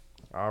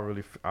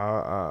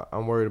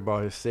 I'm worried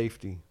about his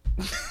safety.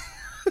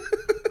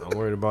 I'm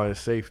worried about his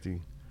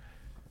safety.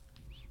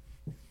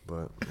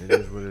 But it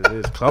is what it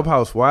is.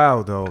 Clubhouse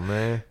wild though,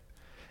 man.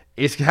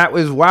 It's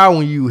wild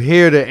when you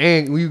hear the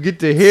anger. When you get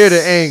to hear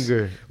the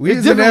anger.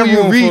 It's different when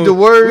you read the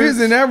words. We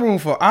was in that room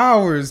for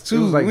hours too.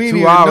 It was like we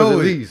 2 hours at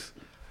least.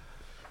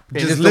 And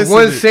Just it's the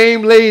one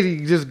same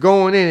lady just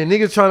going in, and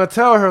niggas trying to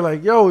tell her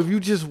like, "Yo, if you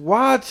just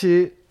watch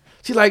it,"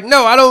 she's like,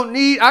 "No, I don't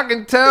need. I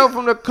can tell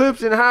from the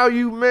clips and how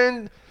you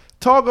men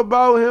talk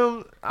about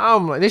him."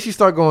 I'm like, then she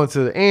start going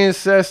to the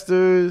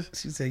ancestors.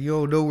 She said, "You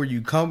don't know where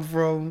you come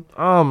from.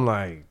 I'm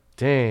like,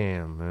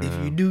 damn, man.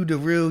 If you knew the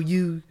real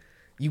you,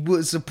 you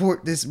wouldn't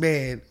support this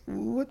man.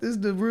 What does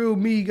the real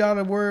me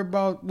gotta worry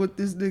about what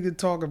this nigga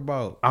talking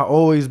about?" I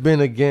always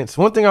been against.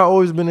 One thing I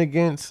always been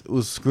against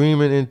was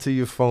screaming into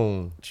your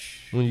phone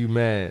when you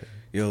mad.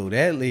 Yo,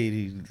 that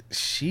lady,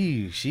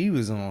 she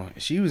was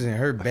in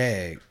her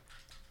bag.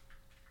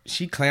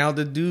 She clowned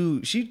the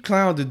dude. She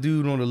clowned the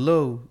dude on the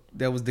low.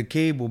 That was the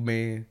cable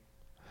man.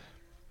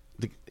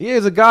 Yeah,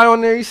 there's a guy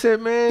on there. He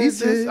said, "Man, He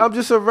said- I'm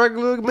just a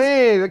regular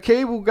man, a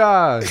cable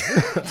guy."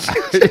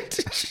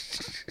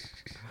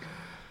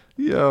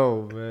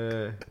 Yo,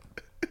 man.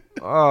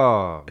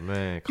 Oh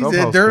man.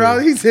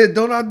 He said,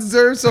 "Don't I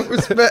deserve some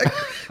respect?"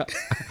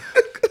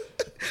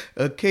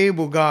 A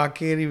cable guy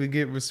can't even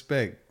get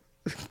respect.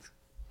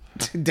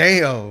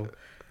 Damn.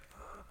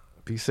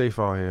 Be safe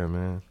out here,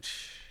 man.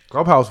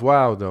 Clubhouse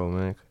wild though,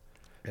 man.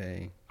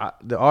 Hey.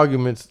 The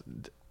arguments,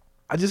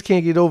 I just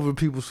can't get over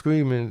people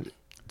screaming.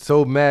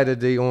 So mad that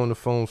they on the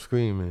phone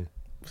screaming.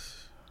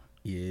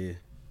 Yeah.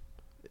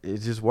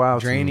 It's just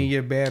wild. Draining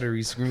your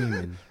battery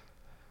screaming.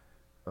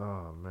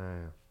 Oh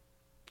man.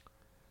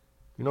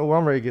 You know what?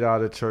 I'm ready to get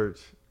out of church.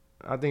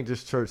 I think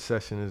this church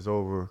session is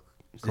over.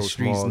 The Coach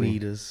streets Marley.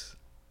 need us.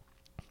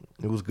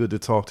 It was good to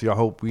talk to you. I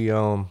hope we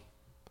I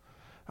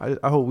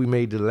hope we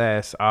made the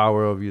last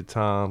hour of your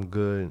time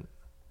good.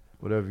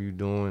 Whatever you're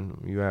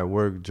doing, you at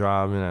work,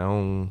 driving, at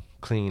home,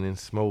 cleaning,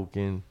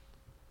 smoking,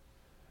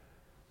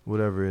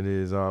 whatever it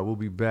is. We'll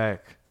be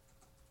back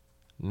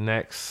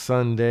next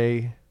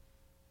Sunday.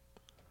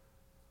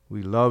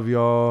 We love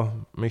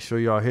y'all. Make sure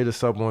y'all hit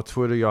us up on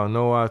Twitter. Y'all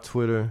know our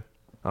Twitter.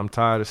 I'm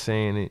tired of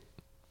saying it.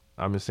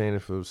 I've been saying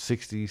it for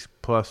 60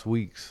 plus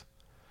weeks.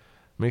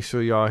 Make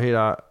sure y'all hit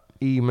our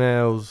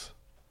emails.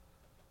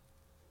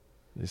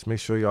 Just make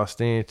sure y'all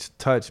stay in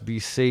touch. Be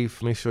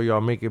safe. Make sure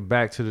y'all make it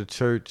back to the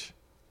church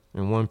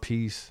in one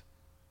piece.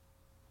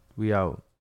 We out.